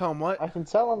 Tell them what? I can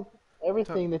tell them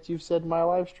everything that you've said in my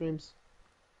live streams.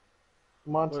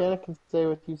 Montana can say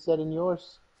what you said in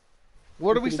yours.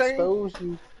 What are we saying? Expose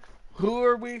you. Who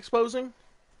are we exposing?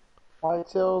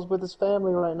 Whitetail's with his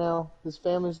family right now. His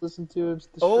family's listening to the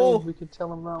stream. Oh. We can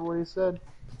tell him about what he said.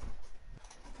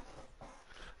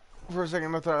 For a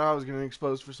second, I thought I was getting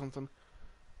exposed for something.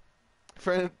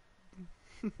 Friend.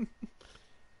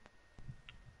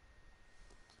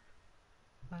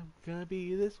 I'm gonna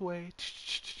be this way.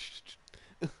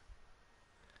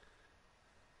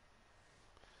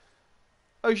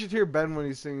 Oh, you should hear Ben when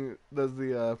he does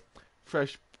the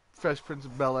Fresh Prince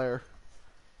of Bel-Air.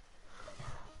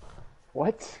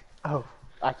 What? Oh,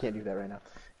 I can't do that right now.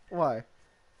 Why?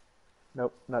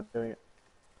 Nope, not doing it.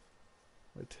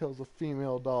 My tail's a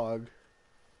female dog.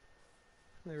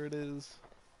 There it is.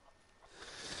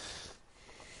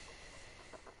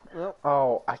 Well,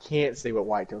 Oh, I can't say what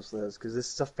Whitetail says because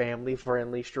this is a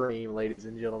family-friendly stream, ladies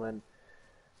and gentlemen.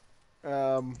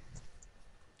 okay.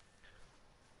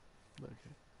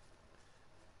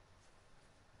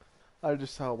 I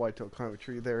just saw a whitetail climb a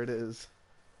tree. There it is.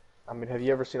 I mean, have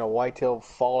you ever seen a whitetail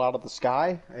fall out of the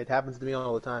sky? It happens to me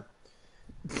all the time.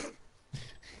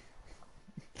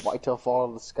 Whitetail fall out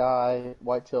of the sky.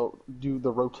 Whitetail do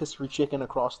the rotisserie chicken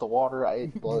across the water.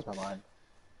 It blows my mind.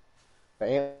 The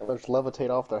antlers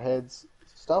levitate off their heads.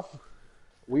 Stuff.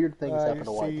 Weird things I happen to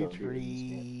see white-tailed deer in this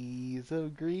game. trees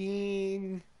of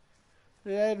green,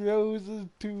 red roses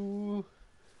too,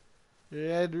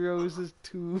 red roses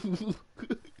too.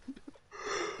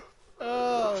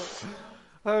 Oh,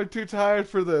 I'm too tired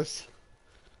for this.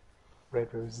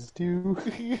 Red roses too.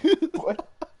 What?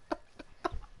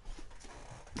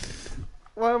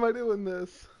 Why am I doing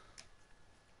this?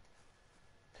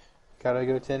 Gotta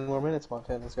go 10 more minutes,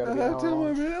 Montana. It's gotta I be an have hour 10 more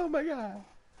long. minutes. Oh my god.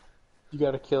 You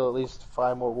gotta kill at least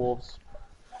 5 more wolves.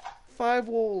 5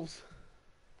 wolves.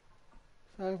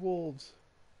 5 wolves.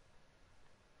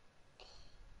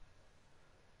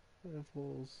 5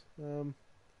 wolves.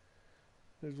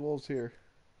 There's wolves here.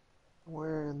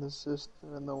 Where in the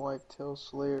system in the white-tailed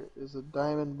slayer is a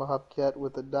diamond bobcat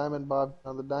with a diamond bob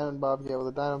on the diamond bobcat with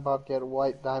a diamond bobcat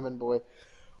white diamond boy?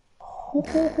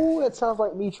 That sounds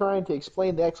like me trying to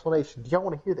explain the explanation. Do y'all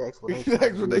want to hear the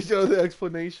explanation? They show the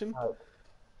explanation.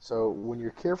 So when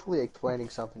you're carefully explaining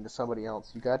something to somebody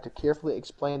else, you got to carefully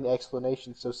explain the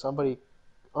explanation so somebody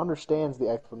understands the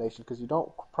explanation, because you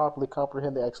don't properly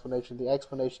comprehend the explanation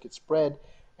gets spread,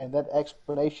 and that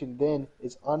explanation then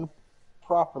is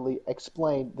improperly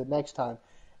explained the next time,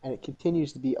 and it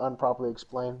continues to be improperly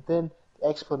explained. Then the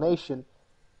explanation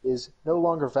is no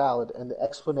longer valid, and the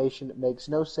explanation makes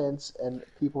no sense, and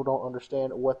people don't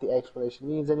understand what the explanation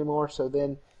means anymore, so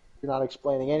then you're not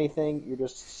explaining anything, you're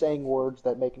just saying words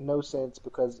that make no sense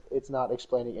because it's not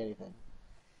explaining anything.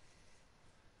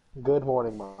 Good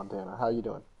morning, Montana. How you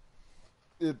doing?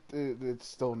 It's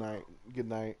still night. Good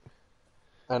night.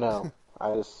 I know.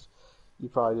 You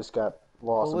probably just got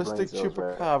lost in brain Ballistic cells,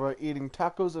 right? chupacabra eating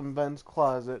tacos in Ben's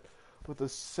closet with a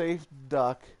safe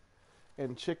duck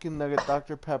and chicken nugget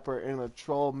Dr. Pepper and a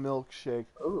troll milkshake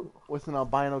Ooh. with an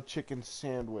albino chicken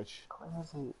sandwich.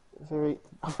 That's a very... You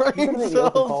Brain gonna make me open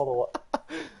cells! call the...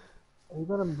 Are you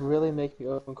gonna really make me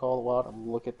open call the wild and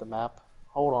look at the map?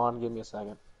 Hold on, give me a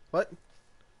second. What?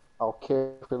 I'll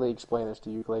carefully explain this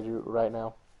to you, Glacier, right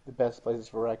now. The best places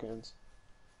for raccoons.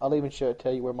 I'll even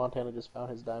tell you where Montana just found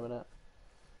his diamond at.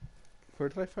 Where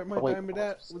did I find my Oh, wait. diamond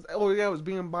at? Yeah, it was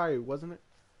being Bayou, wasn't it?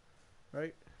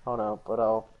 Right? Oh no, but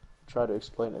I'll try to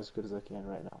explain it as good as I can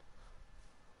right now.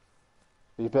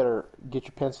 You better get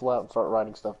your pencil out and start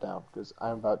writing stuff down, because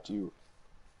I'm about to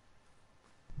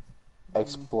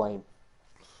explain.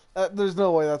 There's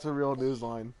no way that's a real news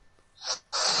line.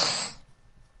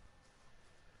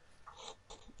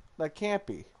 That can't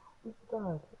be.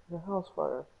 Died in a house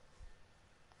fire.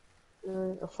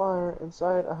 During a fire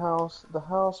inside a house, the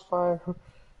house fire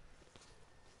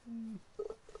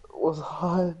was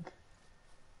hot.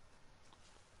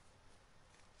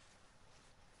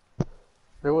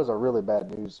 There was a really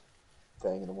bad news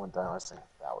thing, and the one time I was saying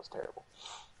that was terrible.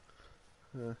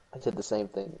 I did the same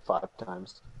thing 5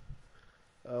 times.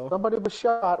 Oh. Somebody was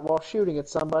shot while shooting at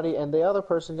somebody, and the other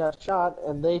person got shot,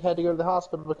 and they had to go to the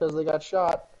hospital because they got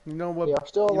shot. You know what? They are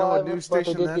still You know what alive, news but they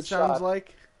station did that get sounds shot.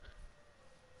 like?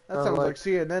 That sounds like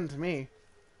CNN to me.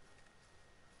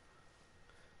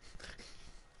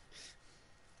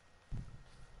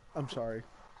 I'm sorry.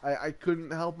 I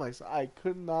couldn't help myself. I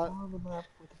could not. On the map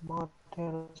with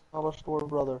Montana's dollar store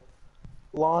brother.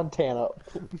 Lontana.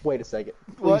 Wait a second.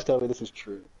 Please What? tell me this is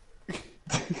true.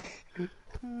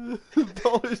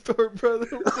 Dollar store brother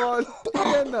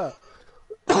Montana.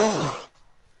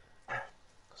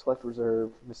 Select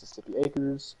reserve, Mississippi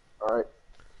Acres. Alright.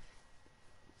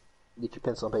 Get your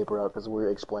pencil and paper out because we're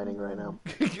explaining right now.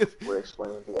 We're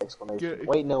explaining the explanation.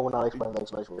 Wait, no, we're not explaining the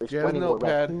explanation. We're explaining where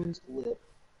raccoons live.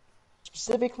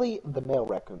 Specifically, the male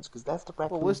raccoons, because that's the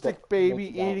raccoons Ballistic that baby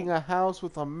make the eating a house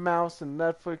with a mouse and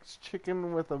Netflix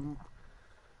chicken with a...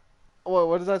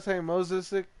 What does that say?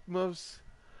 Mousistic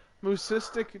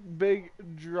big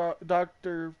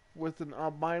doctor with an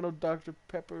albino Dr.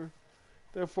 Pepper.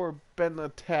 Therefore, been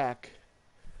attack.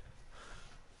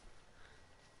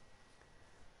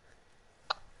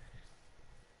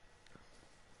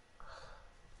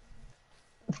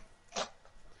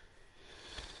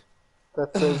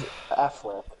 That says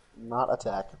Affleck, not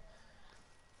attack.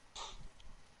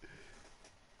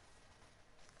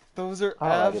 Those are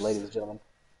Alrighty, F's. ladies and gentlemen.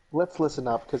 Let's listen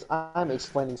up, because I'm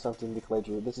explaining something to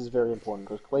Clayger. This is very important,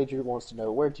 because Clayger wants to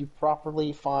know where to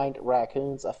properly find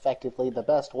raccoons effectively, the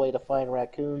best way to find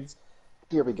raccoons.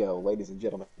 Here we go, ladies and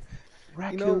gentlemen.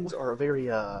 Raccoons are a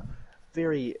very,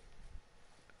 very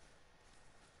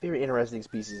interesting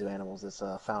species of animals that's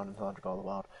found in TheHunter called the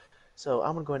wild. So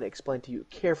I'm going to explain to you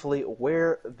carefully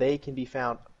where they can be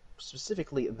found,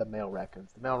 specifically the male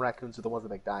raccoons. The male raccoons are the ones that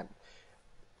make diamond.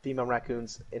 Female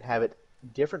raccoons inhabit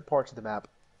different parts of the map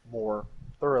more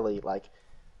thoroughly, like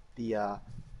the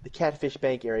the Catfish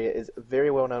Bank area is very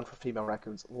well known for female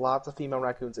raccoons. Lots of female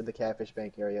raccoons in the Catfish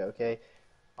Bank area, okay?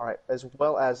 All right, as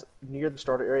well as near the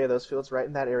starter area, those fields right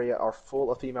in that area are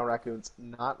full of female raccoons.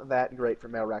 Not that great for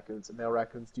male raccoons. Male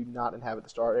raccoons do not inhabit the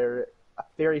starter area.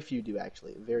 Very few do,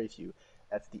 actually. Very few.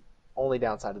 That's the only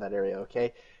downside of that area,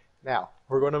 okay? Now,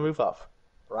 we're going to move up,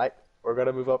 right? We're going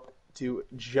to move up to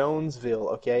Jonesville,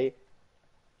 okay?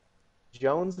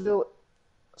 Jonesville,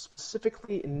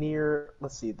 specifically near,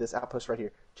 let's see, this outpost right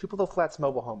here, Tupelo Flats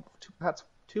Mobile Home.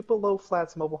 Tupelo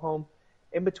Flats Mobile Home.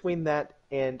 In between that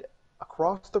and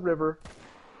across the river,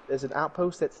 there's an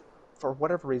outpost that's, for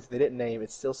whatever reason, they didn't name.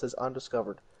 It still says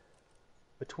undiscovered.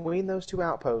 Between those two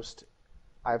outposts,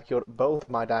 I've killed both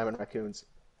my diamond raccoons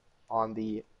on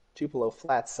the Tupelo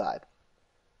Flats side.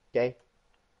 Okay?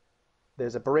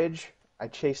 There's a bridge. I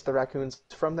chased the raccoons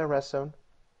from their rest zone.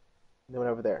 And they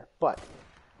went over there. But,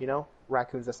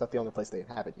 raccoons, that's not the only place they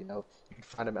inhabit, You can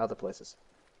find them in other places.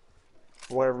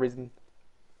 For whatever reason,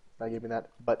 not giving that.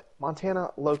 But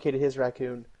Montana located his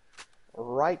raccoon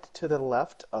right to the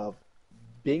left of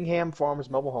Bingham Farms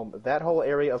Mobile Home. That whole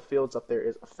area of fields up there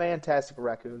is fantastic for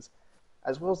raccoons,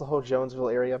 as well as the whole Jonesville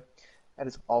area. And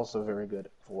it's also very good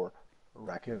for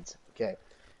raccoons. Okay.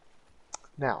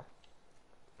 Now,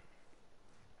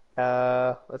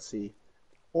 let's see.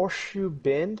 Horseshoe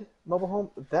Bend Mobile Home,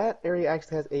 that area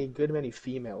actually has a good many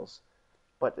females.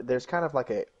 But there's kind of like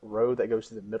a road that goes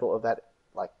to the middle of that,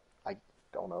 like, I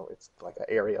don't know, it's like an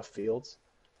area of fields.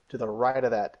 To the right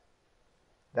of that,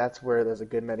 that's where there's a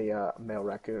good many male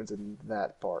raccoons in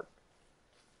that part.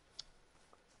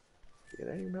 Are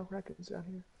there any male raccoons down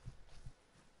here?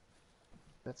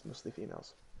 That's mostly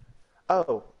females.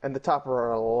 Oh, and the top of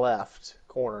our left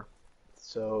corner.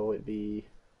 So it'd be...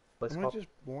 Am I just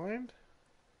blind?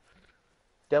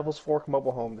 Devil's Fork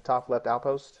Mobile Home, the top left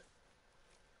outpost.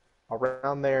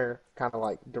 Around there, kind of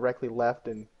like directly left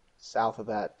and south of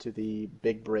that to the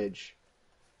big bridge.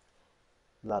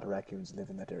 A lot of raccoons live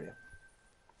in that area.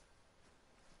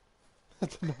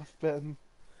 That's enough, Ben.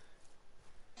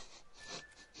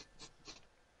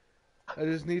 I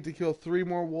just need to kill 3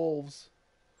 more wolves.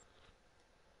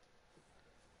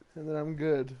 And then I'm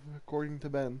good, according to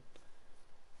Ben.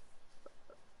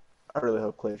 I really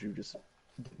hope Clay Drew just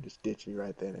ditched me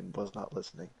right then and was not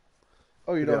listening.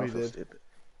 Oh, you know he did. Stupid.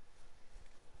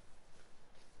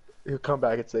 He'll come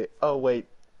back and say, "Oh wait."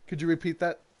 Could you repeat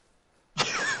that?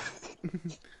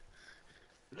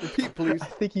 Repeat, please. I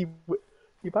think he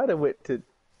might have went to.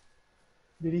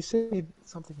 Did he say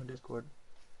something on Discord?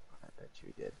 I bet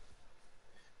you he did.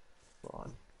 Hold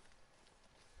on.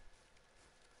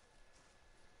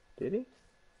 Did he?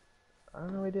 I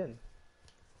don't know. He didn't.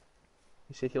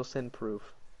 He said he'll send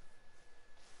proof.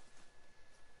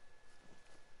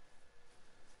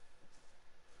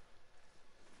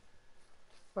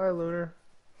 Bye, Lunar.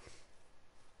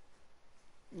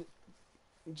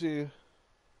 Gee.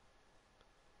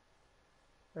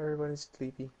 Everybody's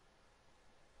sleepy.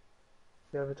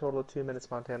 You have a total of 2 minutes,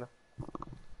 Montana.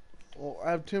 Well,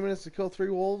 I have 2 minutes to kill 3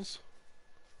 wolves.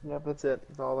 Yep, that's it.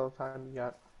 That's all the time you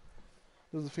got.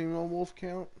 Does the female wolf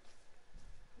count?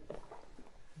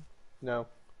 No.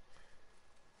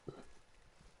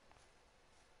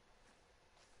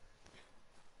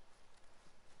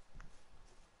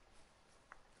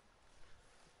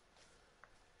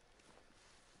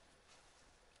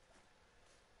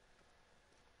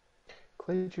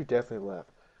 Clay Drew definitely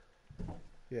left.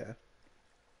 Yeah.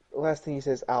 The last thing he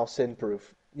says, I'll send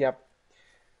proof. Yep.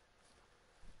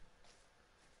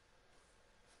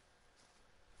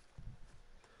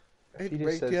 I hate He to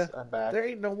just break says, ya. I'm back. There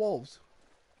ain't no wolves.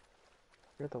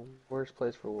 You're the worst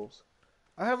place for wolves.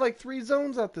 I have like 3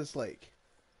 zones at this lake.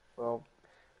 Well,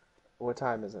 what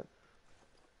time is it?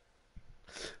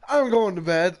 I'm going to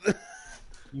bed.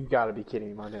 You gotta be kidding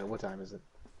me, Montana. What time is it?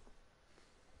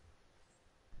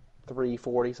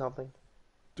 3:40 something?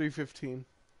 3:15.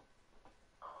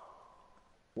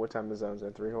 What time the zone's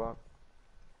in? 3 o'clock?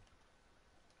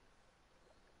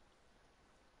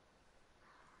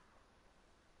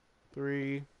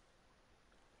 Three.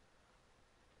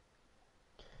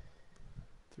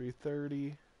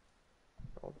 3:30.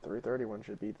 Well, 3:31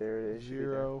 should be there. It should be there.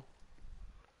 0.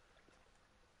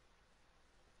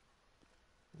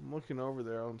 I'm looking over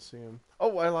there. I don't see him.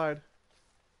 Oh, I lied.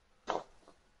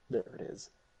 There it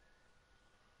is.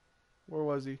 Where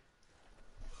was he?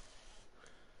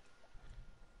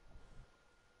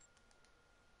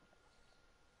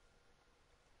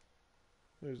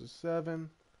 There's a 7.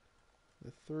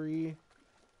 The 3. Is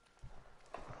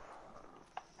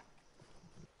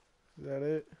that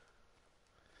it?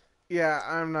 Yeah,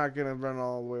 I'm not gonna run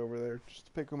all the way over there just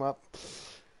to pick him up.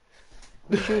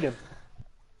 Shoot him.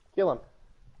 Kill him.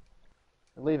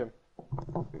 Leave him.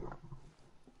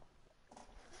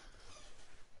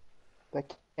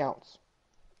 That counts.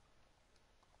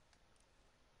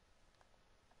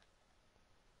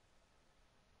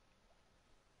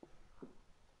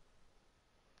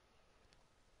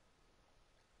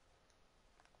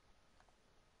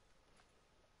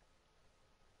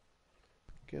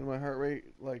 Getting my heart rate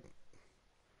like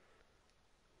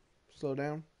slow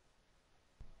down.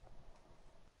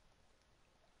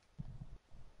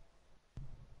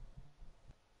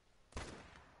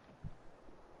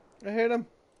 I hit him.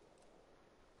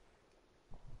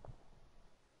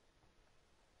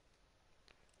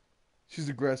 She's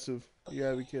aggressive. You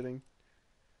gotta be kidding.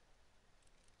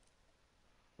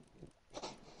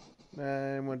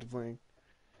 Nah, I went to flank.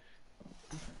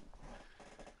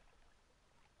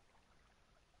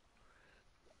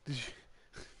 Did you,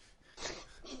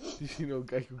 did you know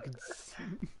Geico can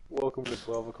see? Welcome to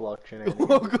 12 o'clock shenanigans.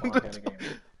 Welcome Montana to Gamer.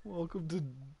 welcome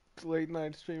to late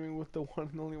night streaming with the one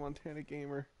and only Montana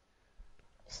Gamer.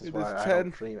 This is It why is I 10.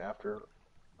 don't stream after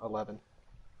 11.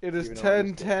 It is Even though it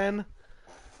is 10:10.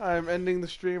 I'm ending the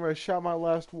stream. I shot my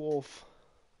last wolf.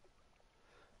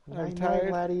 I'm Night,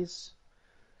 tired. laddies.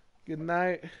 Good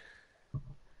night.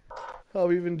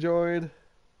 Hope you've enjoyed.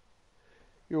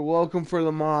 You're welcome for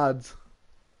the mods.